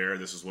Junior Guerra.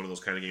 This is one of those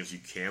kind of games you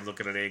can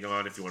look at an egg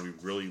on if you want to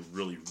be really,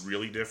 really,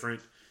 really different.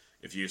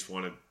 If you just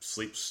want to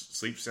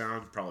sleep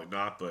sound, probably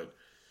not, but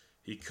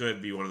he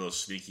could be one of those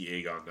sneaky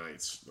Aegon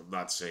nights. I'm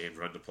not saying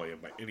run to play him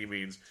by any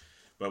means,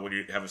 but when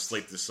you have a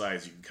slate this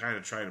size, you can kind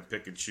of try to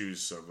pick and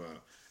choose some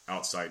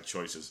outside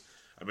choices.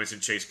 I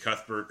mentioned Chase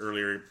Cuthbert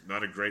earlier.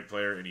 Not a great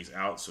player, and he's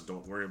out, so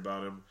don't worry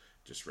about him.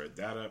 Just read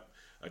that up.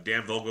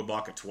 Dan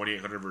Vogelbach at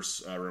 2,800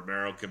 versus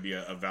Romero could be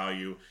a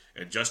value.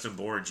 And Justin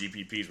Bour in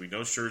GPPs. We know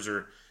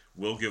Scherzer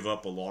will give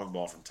up a long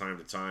ball from time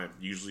to time.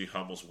 Usually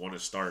almost one to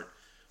start.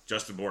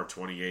 Justin Bour at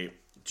 28.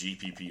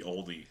 GPP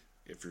only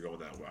if you're going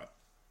that route.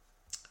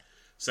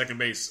 Second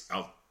base,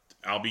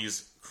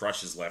 Albies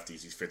crushes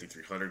lefties. He's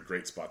 5,300.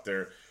 Great spot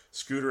there.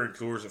 Scooter and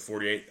Coors at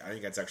 48. I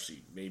think that's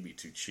actually maybe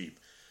too cheap.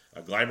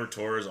 Gleyber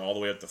Torres all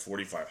the way up to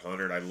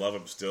 4,500. I love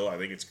him still. I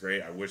think it's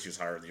great. I wish he was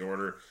higher in the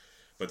order.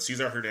 But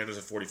Cesar Hernandez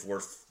at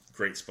 44,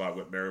 great spot.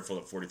 Whit Merrifield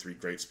at 43,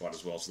 great spot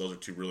as well. So those are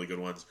two really good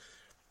ones.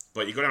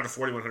 But you go down to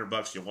 $4,100.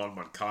 Yoan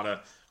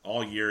Moncada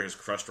all year has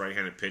crushed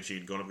right-handed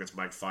pitching. Going up against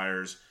Mike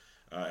Fiers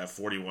at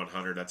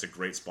 4,100. That's a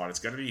great spot. It's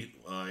going to be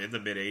in the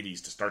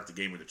mid-80s to start the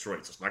game in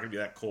Detroit. So it's not going to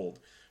be that cold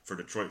for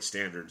Detroit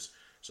standards.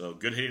 So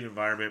good hitting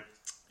environment.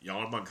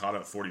 Yoan Moncada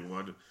at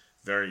 41.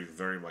 Very,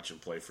 very much in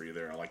play for you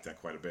there. I like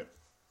that quite a bit.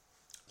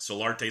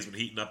 Solarte's been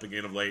heating up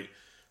again of late.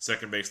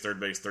 Second base, third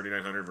base,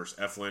 3,900 versus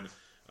Eflin.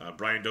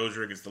 Brian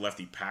Dozier against the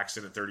lefty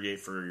Paxton at 38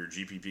 for your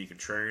GPP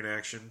contrarian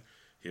action.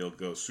 He'll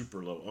go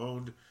super low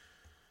owned.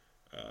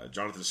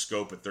 Jonathan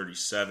Scope at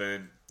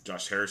 37.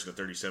 Josh Harrison at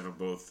 37.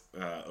 Both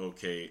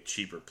okay,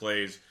 cheaper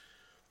plays.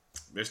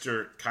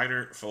 Mr.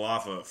 Kiner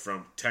Falefa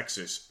from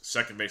Texas.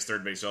 Second base,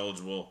 third base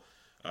eligible.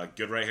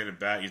 Good right-handed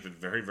bat. He's been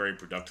very, very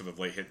productive of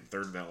late, hitting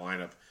third in that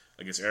lineup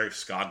against Eric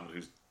Skodman,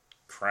 who's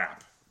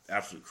crap.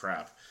 Absolute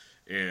crap.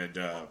 And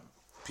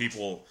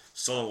people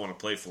still don't want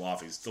to play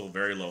Falefa. He's still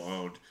very low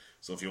owned.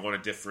 So if you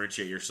want to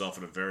differentiate yourself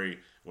in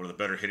one of the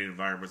better hitting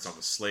environments on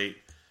the slate,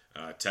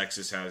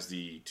 Texas has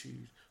the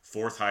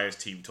fourth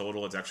highest team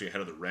total. It's actually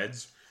ahead of the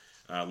Reds.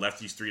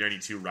 Lefties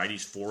 392,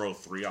 righties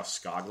 403 off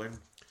Skoglund.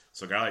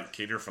 So a guy like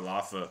Kiner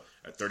Falefa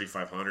at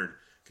 3,500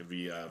 could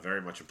be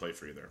very much in play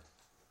for you there.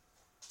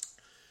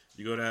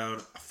 You go down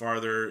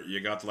farther, you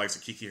got the likes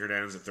of Kiki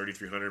Hernandez at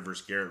 3,300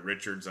 versus Garrett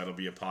Richards. That'll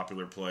be a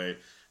popular play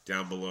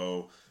down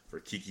below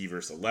for Kiki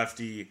versus a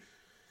lefty.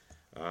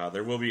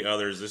 There will be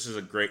others. This is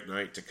a great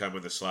night to come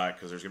in the slack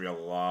because there's going to be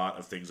a lot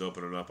of things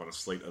opening up on a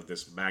slate of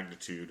this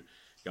magnitude.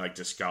 You like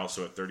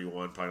Descalso at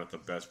 31, probably not the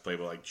best play,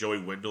 but like Joey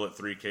Wendell at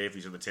 3K if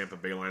he's in the Tampa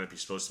Bay lineup.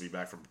 He's supposed to be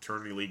back from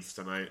paternity leave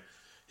tonight.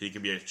 He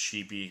can be a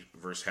cheapie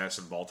versus Hess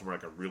in Baltimore,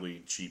 like a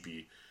really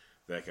cheapie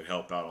that could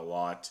help out a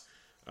lot.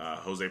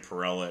 Jose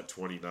Perella at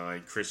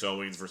 29. Chris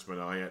Owings versus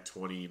Manaea at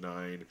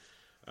 29.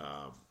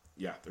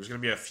 There's going to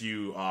be a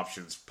few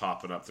options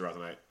popping up throughout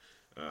the night.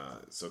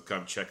 So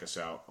come check us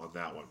out on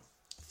that one.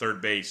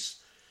 Third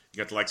base, you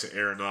got the likes of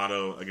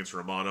Arenado against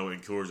Romano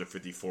and Coors at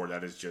 54.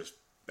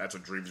 That's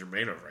what dreams are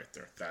made of right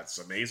there. That's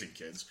amazing,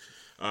 kids.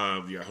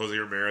 Jose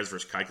Ramirez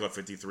versus Keuchel at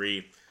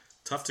 53.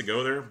 Tough to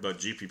go there, but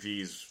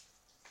GPPs,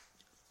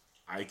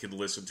 I could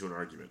listen to an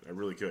argument. I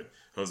really could.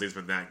 Jose's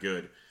been that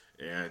good,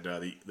 and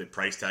the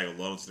price tag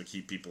alone is going to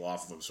keep people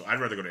off of him. So I'd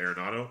rather go to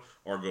Arenado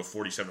or go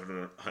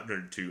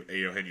 4,700 to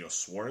Eugenio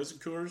Suarez and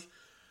Coors.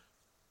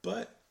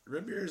 But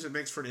Ramirez, it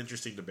makes for an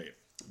interesting debate.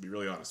 I'll be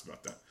really honest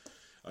about that.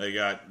 You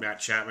got Matt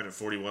Chapman at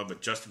 41, but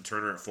Justin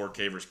Turner at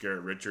 4K versus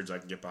Garrett Richards. I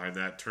can get behind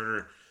that.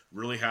 Turner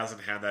really hasn't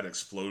had that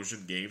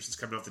explosion game since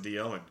coming off the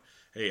DL. And,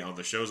 hey, on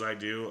the shows I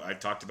do, I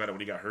talked about it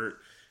when he got hurt.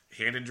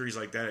 hand injuries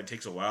like that, it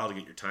takes a while to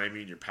get your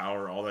timing, your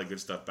power, all that good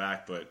stuff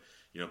back. But,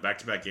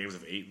 back-to-back games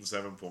of 8 and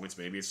 7 points,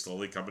 maybe it's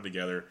slowly coming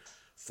together.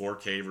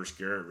 4K versus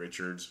Garrett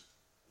Richards.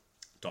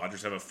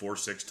 Dodgers have a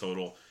 4-6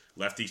 total.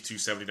 Lefties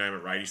 279,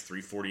 but righties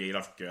 348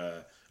 off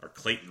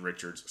Clayton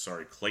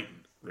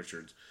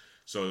Richards.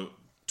 So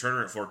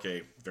Turner at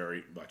 4K,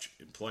 very much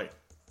in play.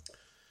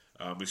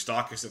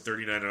 Moustakas at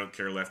 39, I don't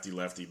care, lefty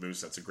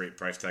Moose. That's a great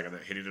price tag on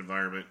that hitting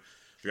environment.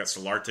 We got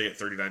Solarte at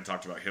 39,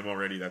 talked about him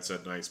already. That's a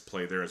nice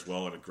play there as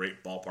well, and a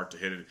great ballpark to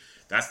hit in.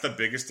 That's the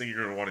biggest thing you're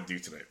going to want to do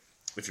tonight.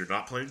 If you're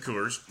not playing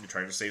Coors, you're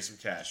trying to save some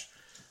cash,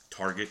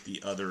 target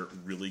the other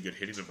really good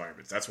hitting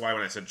environments. That's why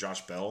when I said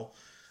Josh Bell,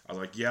 I was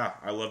like, yeah,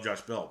 I love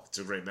Josh Bell. It's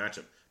a great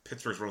matchup.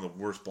 Pittsburgh's one of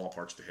the worst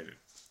ballparks to hit in.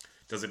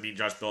 Doesn't mean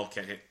Josh Bell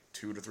can't hit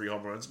 2 to 3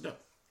 home runs? No.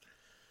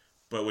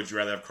 But would you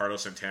rather have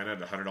Carlos Santana at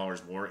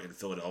 $100 more in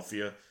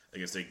Philadelphia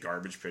against a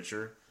garbage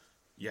pitcher?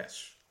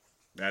 Yes.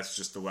 That's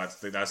just that's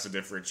the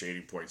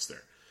differentiating points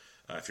there.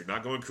 If you're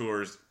not going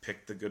Coors,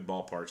 pick the good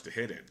ballparks to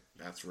hit in.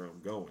 That's where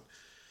I'm going.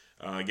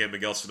 Again,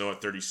 Miguel Sano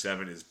at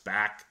 37 is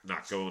back.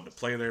 Not going to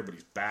play there, but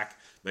he's back.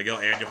 Miguel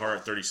Andujar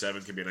at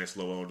 37 could be a nice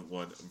low-owned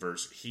one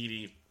versus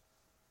Heaney.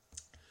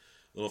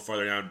 A little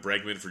farther down,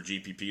 Bregman for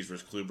GPPs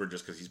versus Kluber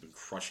just because he's been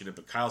crushing it.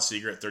 But Kyle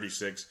Seager at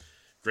 36,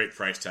 great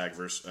price tag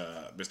versus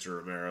Mr.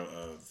 Romero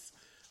of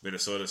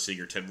Minnesota.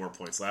 Seager 10 more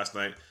points last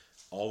night.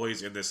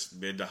 Always in this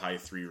mid to high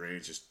 3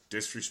 range, just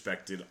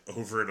disrespected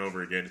over and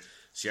over again.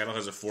 Seattle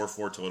has a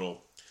 4-4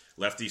 total.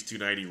 Lefties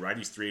 290,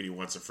 righties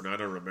 381. So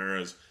Fernando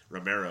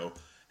Romero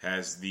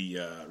has the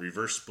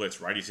reverse splits.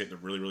 Righties hitting him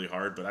really, really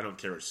hard, but I don't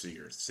care with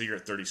Seager. Seager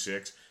at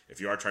 36.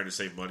 If you are trying to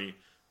save money,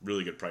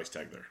 really good price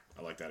tag there.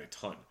 I like that a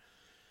ton.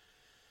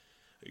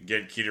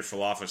 Again, Keter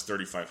Falefa is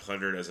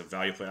 3,500 as a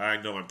value play.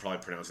 I know I'm probably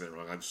pronouncing it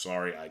wrong. I'm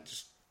sorry.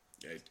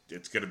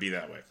 It's going to be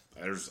that way.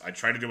 I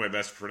try to do my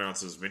best to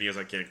pronounce as many as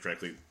I can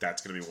correctly.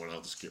 That's going to be one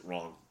I'll just get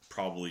wrong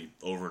probably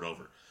over and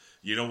over.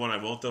 You know what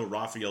I won't, though?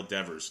 Rafael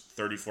Devers,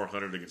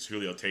 3,400 against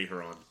Julio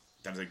Teheran.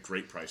 That is a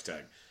great price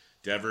tag.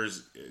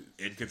 Devers,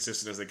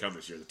 inconsistent as they come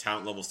this year. The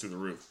talent level's through the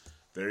roof.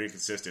 Very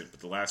inconsistent, but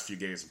the last few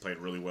games have played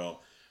really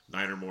well.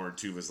 9 or more in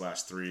 2 of his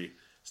last 3.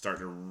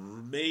 Starting to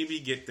maybe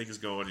get things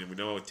going. And we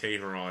know with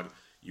Teheran,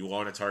 you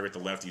want to target the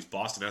lefties.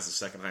 Boston has the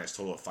second highest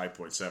total of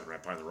 5.7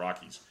 right behind the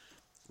Rockies.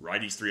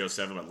 Righties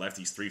 307, but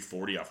lefties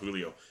 340 off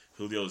Julio.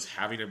 Julio is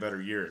having a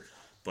better year,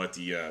 but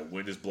the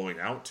wind is blowing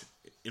out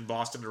in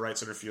Boston to right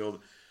center field.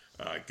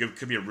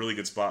 Could be a really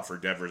good spot for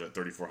Devers at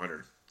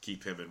 3,400.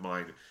 Keep him in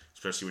mind,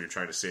 especially when you're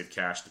trying to save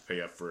cash to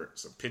pay up for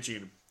some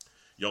pitching.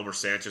 Yolmer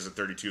Sanchez at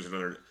 32 is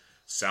another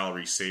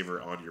salary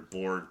saver on your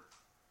board.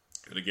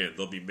 And again,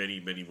 there'll be many,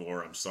 many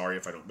more. I'm sorry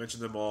if I don't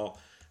mention them all.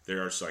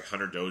 There are like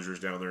Hunter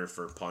Dozers down there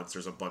for punts.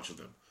 There's a bunch of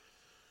them.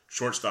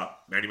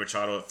 Shortstop, Manny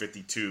Machado at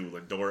 52,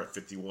 Lindor at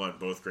 51.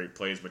 Both great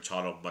plays.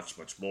 Machado much,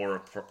 much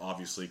more,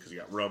 obviously, because you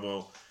got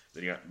Romo.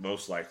 Then you got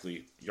most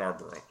likely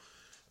Yarborough.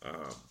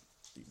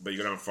 But you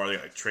go down farther,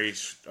 like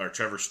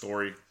Trevor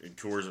Story in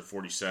Coors at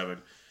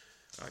 47.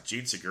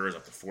 Gene Segura is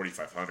up to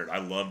 4,500. I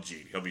love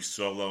Gene. He'll be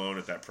so low owned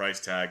at that price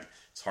tag.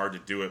 It's hard to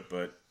do it,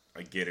 but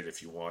I get it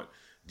if you want.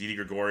 Didi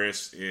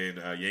Gregorius in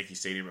Yankee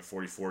Stadium at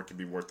 44 can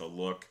be worth a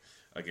look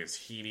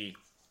against Heaney.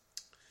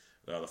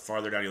 The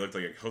farther down you look,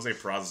 like Jose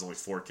Peraza is only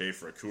 4K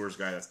for a Coors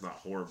guy. That's not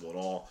horrible at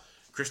all.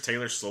 Chris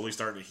Taylor's slowly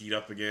starting to heat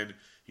up again.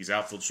 He's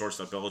outfield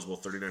shortstop eligible,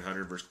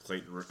 3,900 versus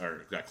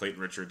Clayton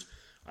Richards.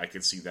 I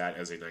can see that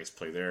as a nice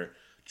play there.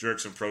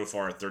 Jurickson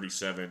Profar at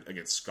 37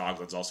 against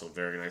Scoglin's also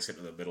very nice,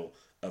 hitting in the middle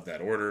of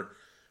that order.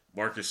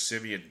 Marcus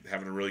Semien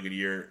having a really good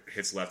year,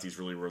 hits lefties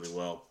really, really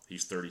well.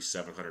 He's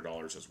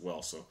 $3,700 as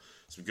well. So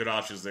some good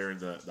options there in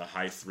the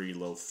high 3,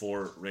 low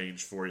 4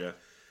 range for you.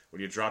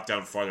 When you drop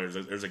down farther,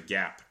 there's a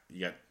gap.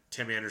 You got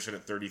Tim Anderson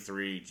at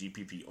 33,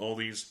 GPP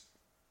onlys.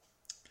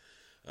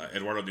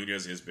 Eduardo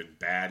Nunez has been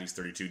bad. He's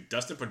 32.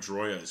 Dustin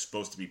Pedroia is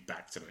supposed to be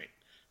back tonight.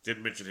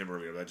 Didn't mention him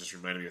earlier. That just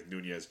reminded me of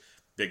Nunez.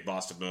 Big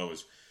Boston Mo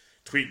was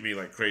tweeting me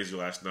like crazy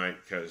last night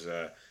because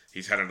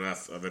he's had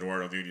enough of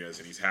Eduardo Nunez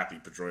and he's happy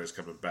Pedroia's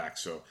coming back.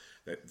 So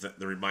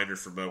the reminder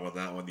for Mo on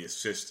that one, the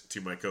assist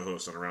to my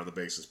co-host on Around the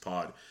Bases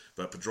pod.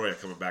 But Pedroia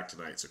coming back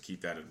tonight, so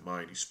keep that in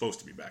mind. He's supposed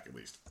to be back at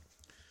least.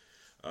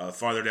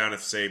 Farther down,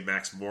 if say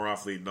Max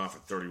Moroff leading off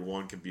at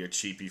 31 can be a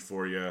cheapie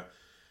for you.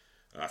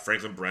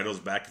 Franklin Barredo's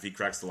back if he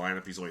cracks the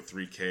lineup. He's only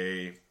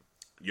 3K.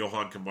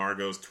 Johan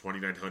Camargo's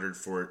 2,900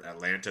 for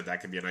Atlanta.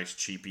 That can be a nice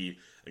cheapie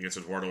against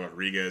Eduardo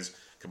Rodriguez.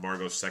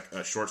 Camargo's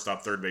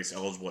shortstop, third base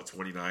eligible at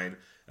 29.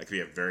 That could be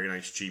a very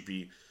nice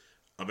cheapie.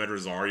 Ahmed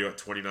Rosario at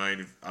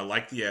 29.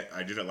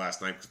 I did it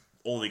last night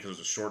only because it was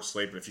a short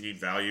slate. But if you need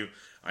value,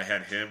 I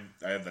had him.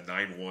 I had the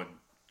 9-1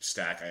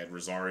 stack. I had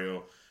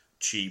Rosario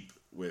cheap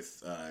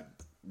with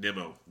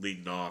Nimmo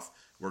leading off.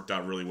 Worked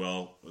out really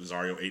well.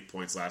 Rosario 8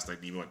 points last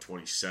night. Nimmo at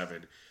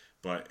 27.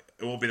 But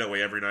it won't be that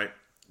way every night.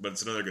 But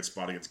it's another good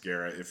spot against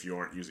Guerra if you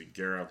aren't using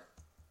Guerra.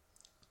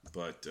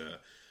 But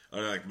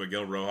like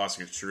Miguel Rojas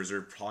against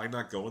Scherzer, probably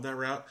not going that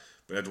route.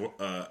 But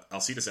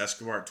Alcides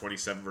Escobar at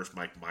 27 versus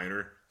Mike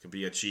Minor could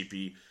be a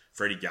cheapie.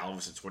 Freddie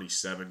Galvis at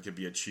 27 could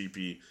be a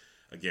cheapie.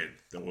 Again,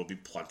 there will be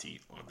plenty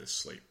on this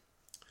slate.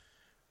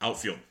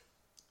 Outfield.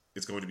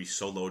 It's going to be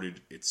so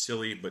loaded. It's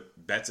silly,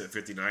 but Betts at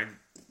 59,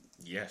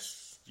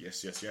 yes.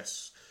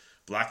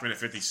 Blackman at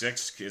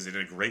 56 is in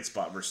a great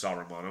spot versus Sal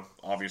Romano.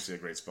 Obviously a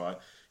great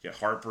spot. You got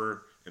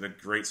Harper in a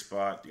great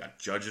spot. You got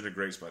Judge in a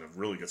great spot. A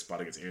really good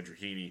spot against Andrew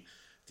Heaney.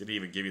 Didn't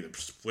even give you the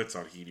splits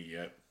on Heaney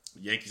yet.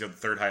 Yankees have the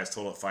third highest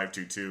total at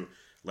 522.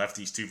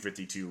 Lefties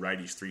 252.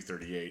 Righties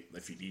 338.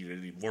 If you need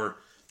any more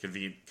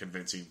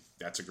convincing,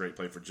 that's a great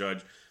play for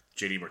Judge.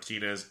 JD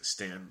Martinez,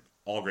 Stan,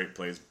 all great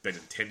plays.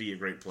 Benintendi, a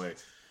great play.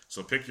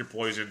 So pick your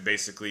poison.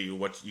 Basically,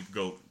 what you can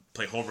go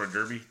play home run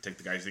derby. Take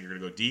the guys you think are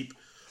going to go deep,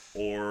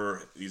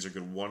 or these are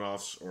good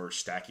one-offs or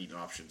stacking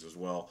options as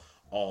well.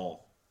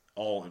 All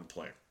in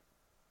play.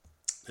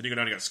 Then you go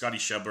down. You got Scotty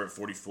Schebler at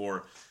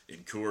 44 in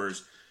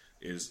Coors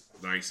is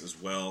nice as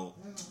well.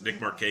 Nick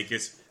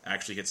Markakis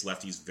actually hits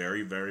lefties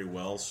very, very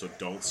well, so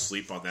don't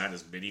sleep on that,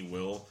 as many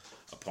will.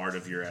 A part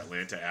of your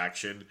Atlanta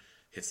action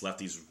hits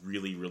lefties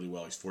really, really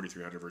well. He's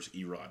 4,300 versus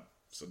Erod,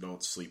 so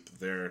don't sleep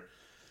there.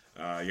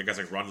 You guys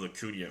like Ronald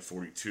Acuna at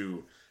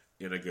 42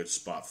 in a good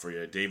spot for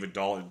you. David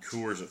Dahl in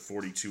Coors at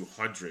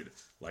 4,200,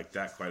 like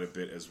that quite a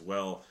bit as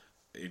well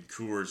in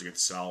Coors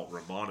against Sal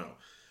Romano.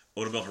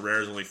 Odubel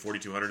Herrera is only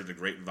 4,200 in a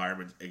great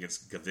environment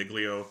against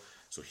Gaviglio,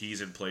 so he's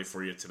in play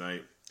for you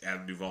tonight.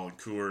 Adam Duvall in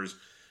Coors.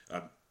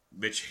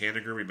 Mitch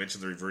Haniger, we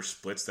mentioned the reverse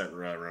splits that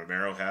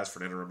Romero has,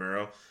 Fernando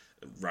Romero.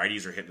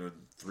 Righties are hitting a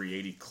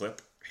 380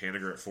 clip.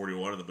 Haniger at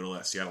 41 in the middle of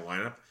that Seattle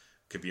lineup.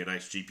 Could be a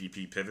nice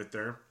GPP pivot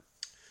there.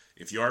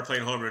 If you are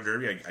playing home run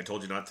derby, I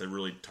told you not to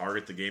really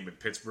target the game in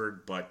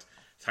Pittsburgh, but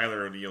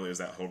Tyler O'Neill is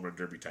that home run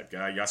derby type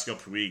guy. Yasiel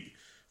Puig,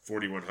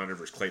 4,100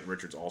 versus Clayton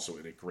Richards, also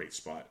in a great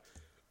spot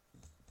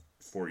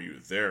for you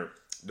there.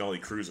 Nelly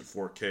Cruz at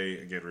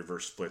 4K, again,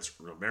 reverse splits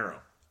Romero.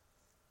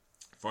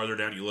 Farther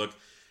down you look,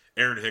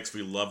 Aaron Hicks,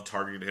 we love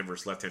targeting him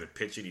versus left-handed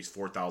pitching. He's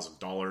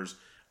 $4,000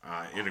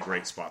 in a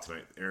great spot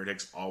tonight. Aaron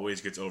Hicks always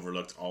gets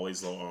overlooked,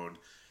 always low-owned.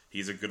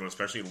 He's a good one,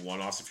 especially in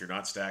one-offs if you're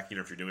not stacking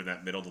or if you're doing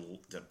that middle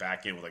to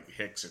back end with like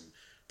Hicks and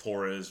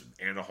Torres,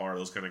 Andujar,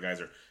 those kind of guys,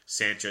 are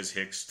Sanchez,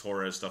 Hicks,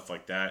 Torres, stuff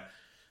like that.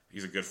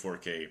 He's a good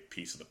 4K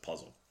piece of the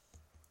puzzle.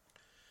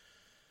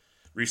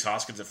 Rhys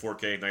Hoskins at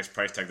 4K, nice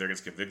price tag there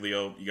against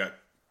Gaviglio. You got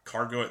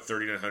Cargo at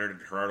 3,900 and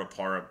Gerardo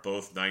Parra,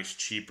 both nice,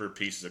 cheaper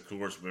pieces of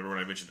coolers. Remember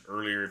what I mentioned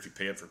earlier, if you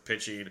pay up for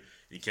pitching and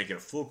you can't get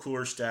a full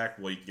cooler stack,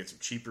 well, you can get some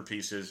cheaper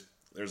pieces.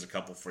 There's a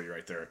couple for you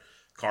right there.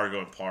 Cargo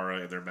and Parra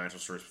and their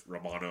matchups versus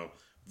Romano.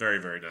 Very,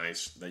 very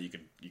nice that you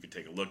can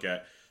take a look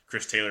at.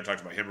 Chris Taylor,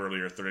 talked about him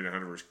earlier,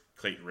 3,900 versus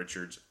Clayton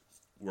Richards.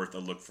 Worth a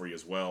look for you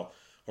as well.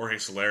 Jorge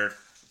Soler,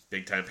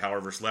 big-time power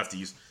versus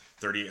lefties.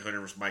 3,800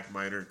 versus Mike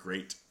Minor.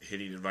 Great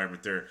hitting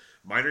environment there.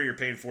 Minor, you're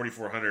paying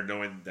 4,400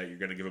 knowing that you're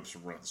going to give up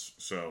some runs.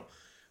 So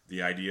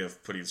the idea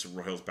of putting some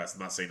Royals bats, I'm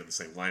not saying in the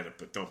same lineup,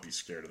 but don't be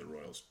scared of the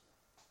Royals.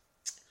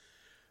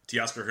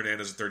 Teoscar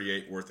Hernandez at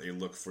 38, worth a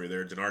look for you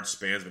there. Denard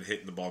Span's been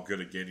hitting the ball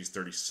good again. He's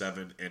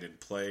 37 and in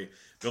play.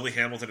 Billy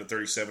Hamilton at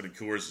 37 in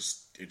Coors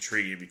is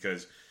intriguing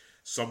because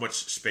so much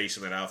space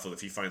in that outfield.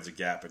 If he finds a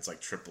gap, it's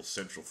like triple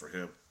central for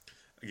him.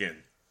 Again,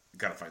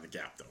 got to find the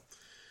gap,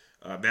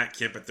 though. Matt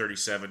Kemp at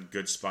 37,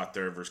 good spot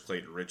there versus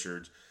Clayton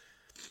Richards.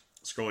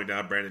 Scrolling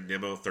down, Brandon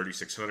Nimmo,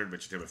 3,600.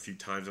 Mentioned him a few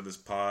times on this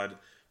pod.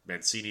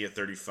 Mancini at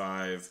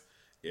 35,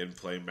 in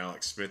play.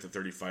 Malik Smith at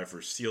 35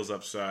 for steals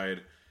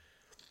upside.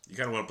 You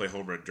kind of want to play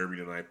home run derby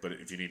tonight, but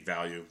if you need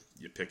value,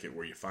 you pick it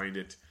where you find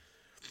it.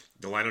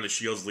 Delino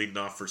DeShields leading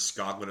off for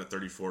Skoglund at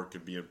 34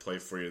 could be in play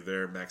for you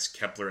there. Max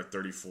Kepler at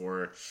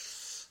 34.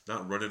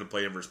 Not running to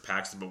play him versus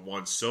Paxton, but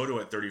Juan Soto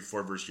at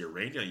 34 versus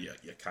Urania.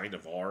 You kind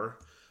of are.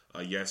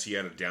 Yes, he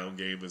had a down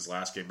game his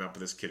last game out, but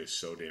this kid is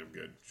so damn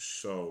good.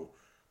 So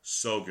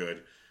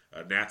good.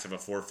 Nats have a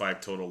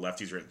 4-5 total.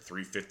 Lefties are at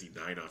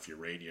 359 off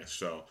Urania.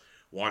 So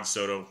Juan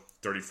Soto,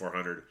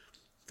 3,400.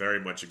 Very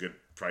much a good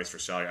price for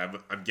salary.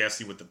 I'm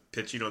guessing with the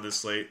pitching on this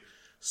slate,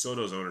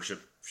 Soto's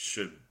ownership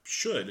should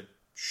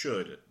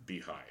be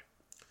high.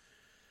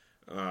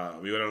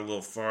 We went on a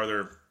little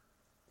farther.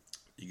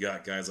 You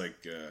got guys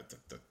like I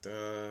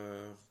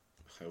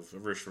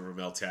wish from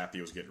Ramel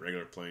Tapia was getting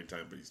regular playing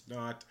time, but he's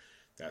not.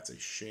 That's a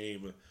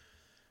shame.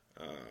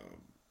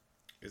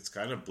 It's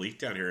kind of bleak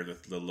down here in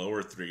the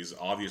lower threes.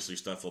 Obviously,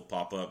 stuff will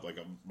pop up. Like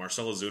a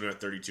Marcell Ozuna at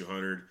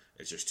 3,200.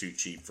 It's just too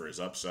cheap for his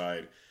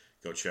upside.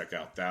 Go check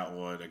out that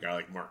one. A guy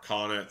like Mark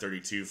Canha at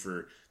 32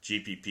 for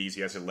GPPs.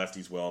 He has a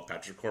lefties well.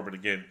 Patrick Corbin,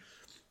 again,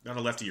 not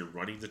a lefty you're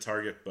running to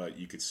target, but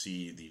you could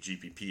see the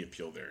GPP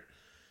appeal there.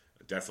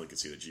 Definitely could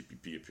see the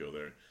GPP appeal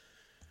there.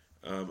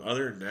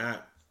 Other than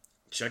that,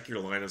 check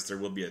your lineups. There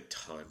will be a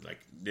ton. Like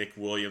Nick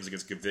Williams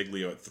against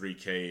Gaviglio at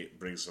 3K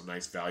brings some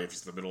nice value if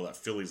he's in the middle of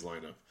that Phillies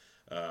lineup.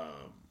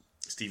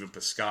 Stephen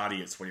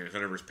Piscotty at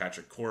 2,900 versus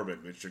Patrick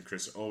Corbin. Mentioned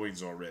Chris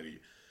Owings already.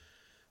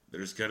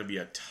 There's going to be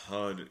a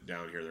ton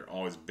down here. There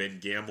always Ben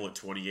Gamble at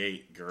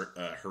 28,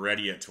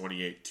 Heredia at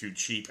 28. Two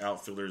cheap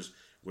outfielders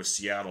with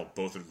Seattle,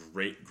 both in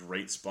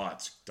great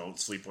spots. Don't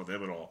sleep on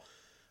them at all.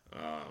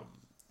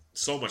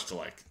 So much to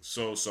like.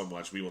 So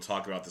much. We will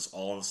talk about this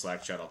all in the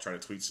Slack chat. I'll try to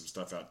tweet some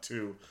stuff out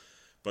too.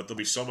 But there'll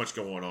be so much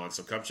going on.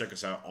 So come check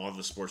us out on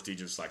the Sports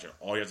DJ Slack channel.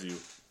 All you have to do,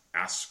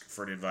 ask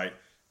for an invite,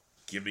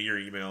 give me your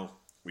email,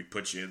 we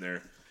put you in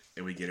there,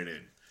 and we get it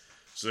in.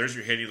 So there's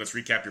your hitting. Let's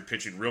recap your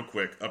pitching real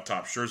quick. Up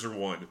top, Scherzer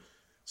 1,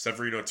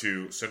 Severino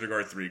 2,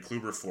 Syndergaard 3,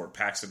 Kluber 4,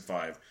 Paxton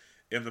 5.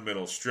 In the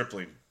middle,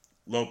 Stripling,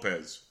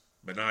 Lopez,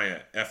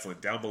 Manaea,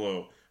 Eflin. Down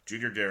below,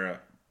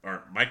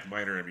 Mike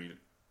Minor,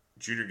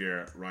 Junior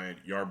Guerra, Ryan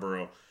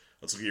Yarborough.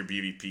 Let's look at your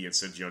BVP and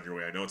send you on your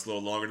way. I know it's a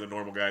little longer than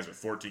normal, guys, but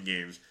 14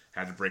 games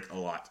had to break a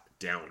lot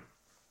down.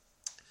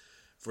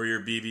 For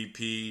your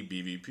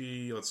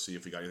BVP, let's see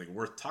if we got anything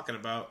worth talking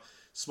about.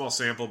 Small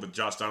sample, but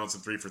Josh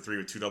Donaldson 3 for 3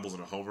 with 2 doubles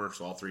and a homer,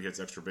 so all 3 hits,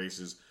 extra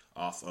bases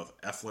off of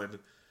Eflin.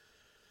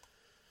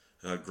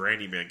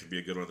 Grandy Man could be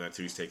a good one on that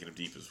too. He's taking him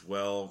deep as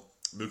well.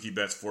 Mookie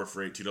Betts 4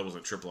 for 8, 2 doubles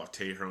and a triple off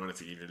Teheran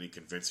if you need any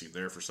convincing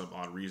there for some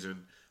odd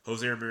reason.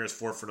 Jose Ramirez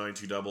 4 for 9,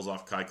 2 doubles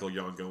off Keiko.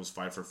 Yan Gomes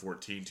 5 for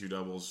 14, 2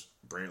 doubles.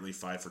 Brantley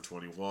 5 for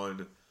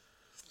 21.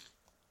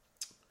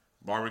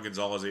 Marwin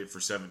Gonzalez 8 for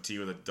 17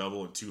 with a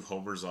double and 2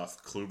 homers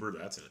off Kluber.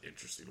 That's an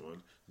interesting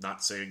one.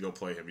 Not saying go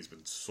play him. He's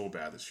been so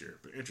bad this year,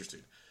 but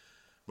interesting.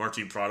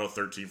 Martin Prado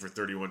 13 for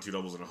 31, 2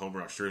 doubles and a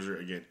homer off Scherzer.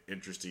 Again,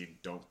 interesting.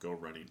 Don't go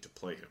running to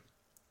play him.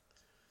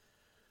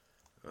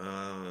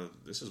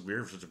 This is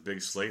weird for such a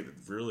big slate.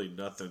 Really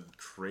nothing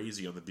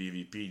crazy on the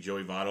BVP.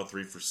 Joey Votto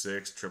 3 for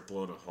 6,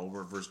 triple and a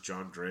homer versus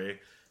John Gray.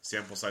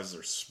 Sample sizes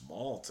are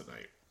small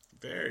tonight.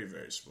 Very,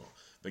 very small.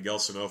 Miguel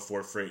Sano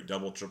 4 for 8,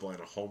 double, triple, and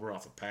a homer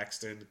off of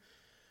Paxton.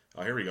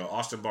 Here we go.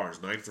 Austin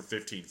Barnes 9 for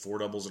 15, 4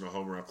 doubles and a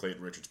homer off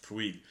Clayton Richards.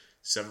 Puig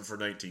 7 for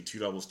 19, 2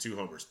 doubles, 2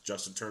 homers.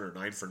 Justin Turner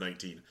 9 for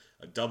 19,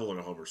 a double and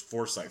a homers.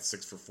 Forsythe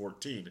 6 for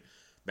 14.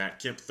 Matt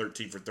Kemp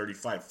 13 for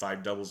 35,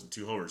 5 doubles and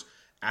 2 homers.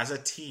 As a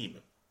team,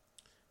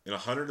 in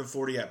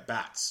 140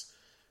 at-bats,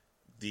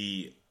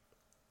 the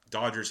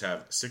Dodgers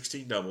have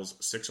 16 doubles,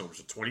 6 homers,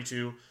 so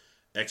 22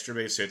 extra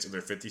base hits in their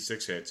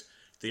 56 hits.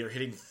 They are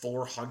hitting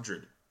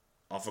 400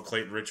 off of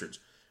Clayton Richards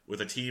with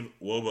a team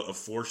WOBA of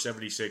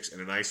 476 and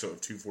an ISO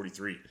of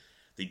 243.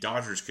 The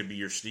Dodgers could be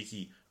your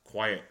sneaky,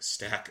 quiet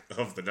stack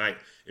of the night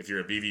if you're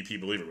a BVP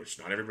believer, which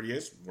not everybody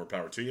is. More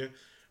power to you.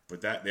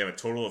 But they have a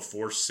total of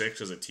 4-6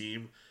 as a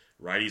team.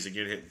 Righties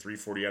again hitting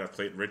 340 out of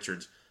Clayton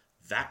Richards.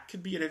 That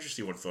could be an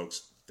interesting one,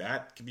 folks.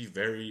 That could be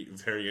very,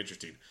 very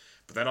interesting.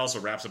 But that also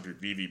wraps up your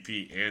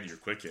BVP and your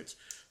quick hits.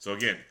 So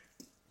again,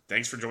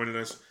 thanks for joining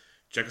us.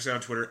 Check us out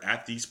on Twitter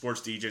at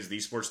TheSportsDJs,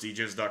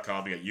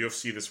 TheSportsDJs.com. You got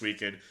UFC this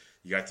weekend.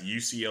 You got the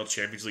UCL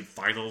Champions League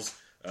Finals.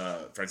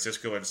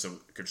 Francisco and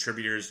some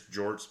contributors,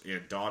 George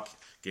and Doc,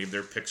 gave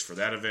their picks for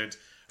that event.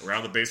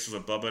 Around the Bases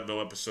with Bubba and Mo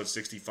episode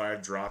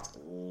 65 dropped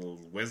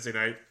Wednesday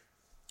night.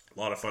 A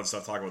lot of fun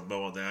stuff talking with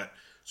Mo on that.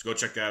 So go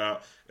check that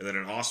out. And then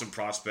an awesome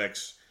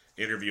prospects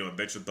interview on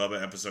Bench with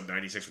Bubba, episode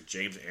 96 with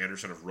James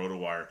Anderson of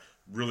RotoWire.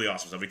 Really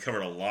awesome stuff. We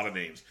covered a lot of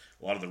names.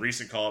 A lot of the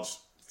recent call-ups,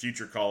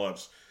 future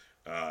call-ups,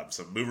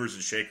 some movers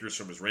and shakers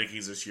from his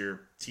rankings this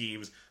year,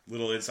 teams,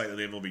 little insight on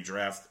the MLB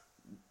draft.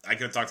 I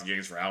could have talked to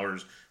James for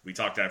hours. We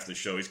talked after the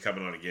show. He's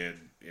coming on again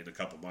in a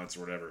couple months or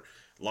whatever.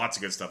 Lots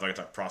of good stuff. I could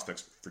talk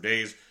prospects for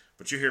days,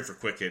 but you're here for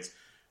quick hits.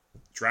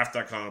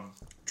 Draft.com,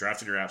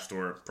 draft in your app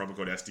store, promo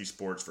code SD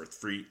Sports for a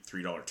free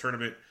 $3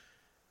 tournament.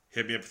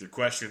 Hit me up with your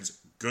questions.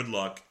 Good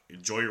luck.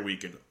 Enjoy your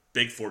weekend.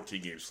 Big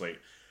 14-game slate.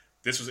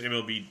 This was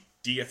MLB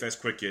DFS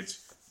Quick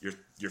Hits,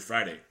 your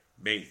Friday,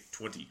 May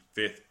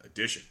 25th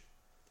edition.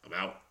 I'm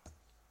out.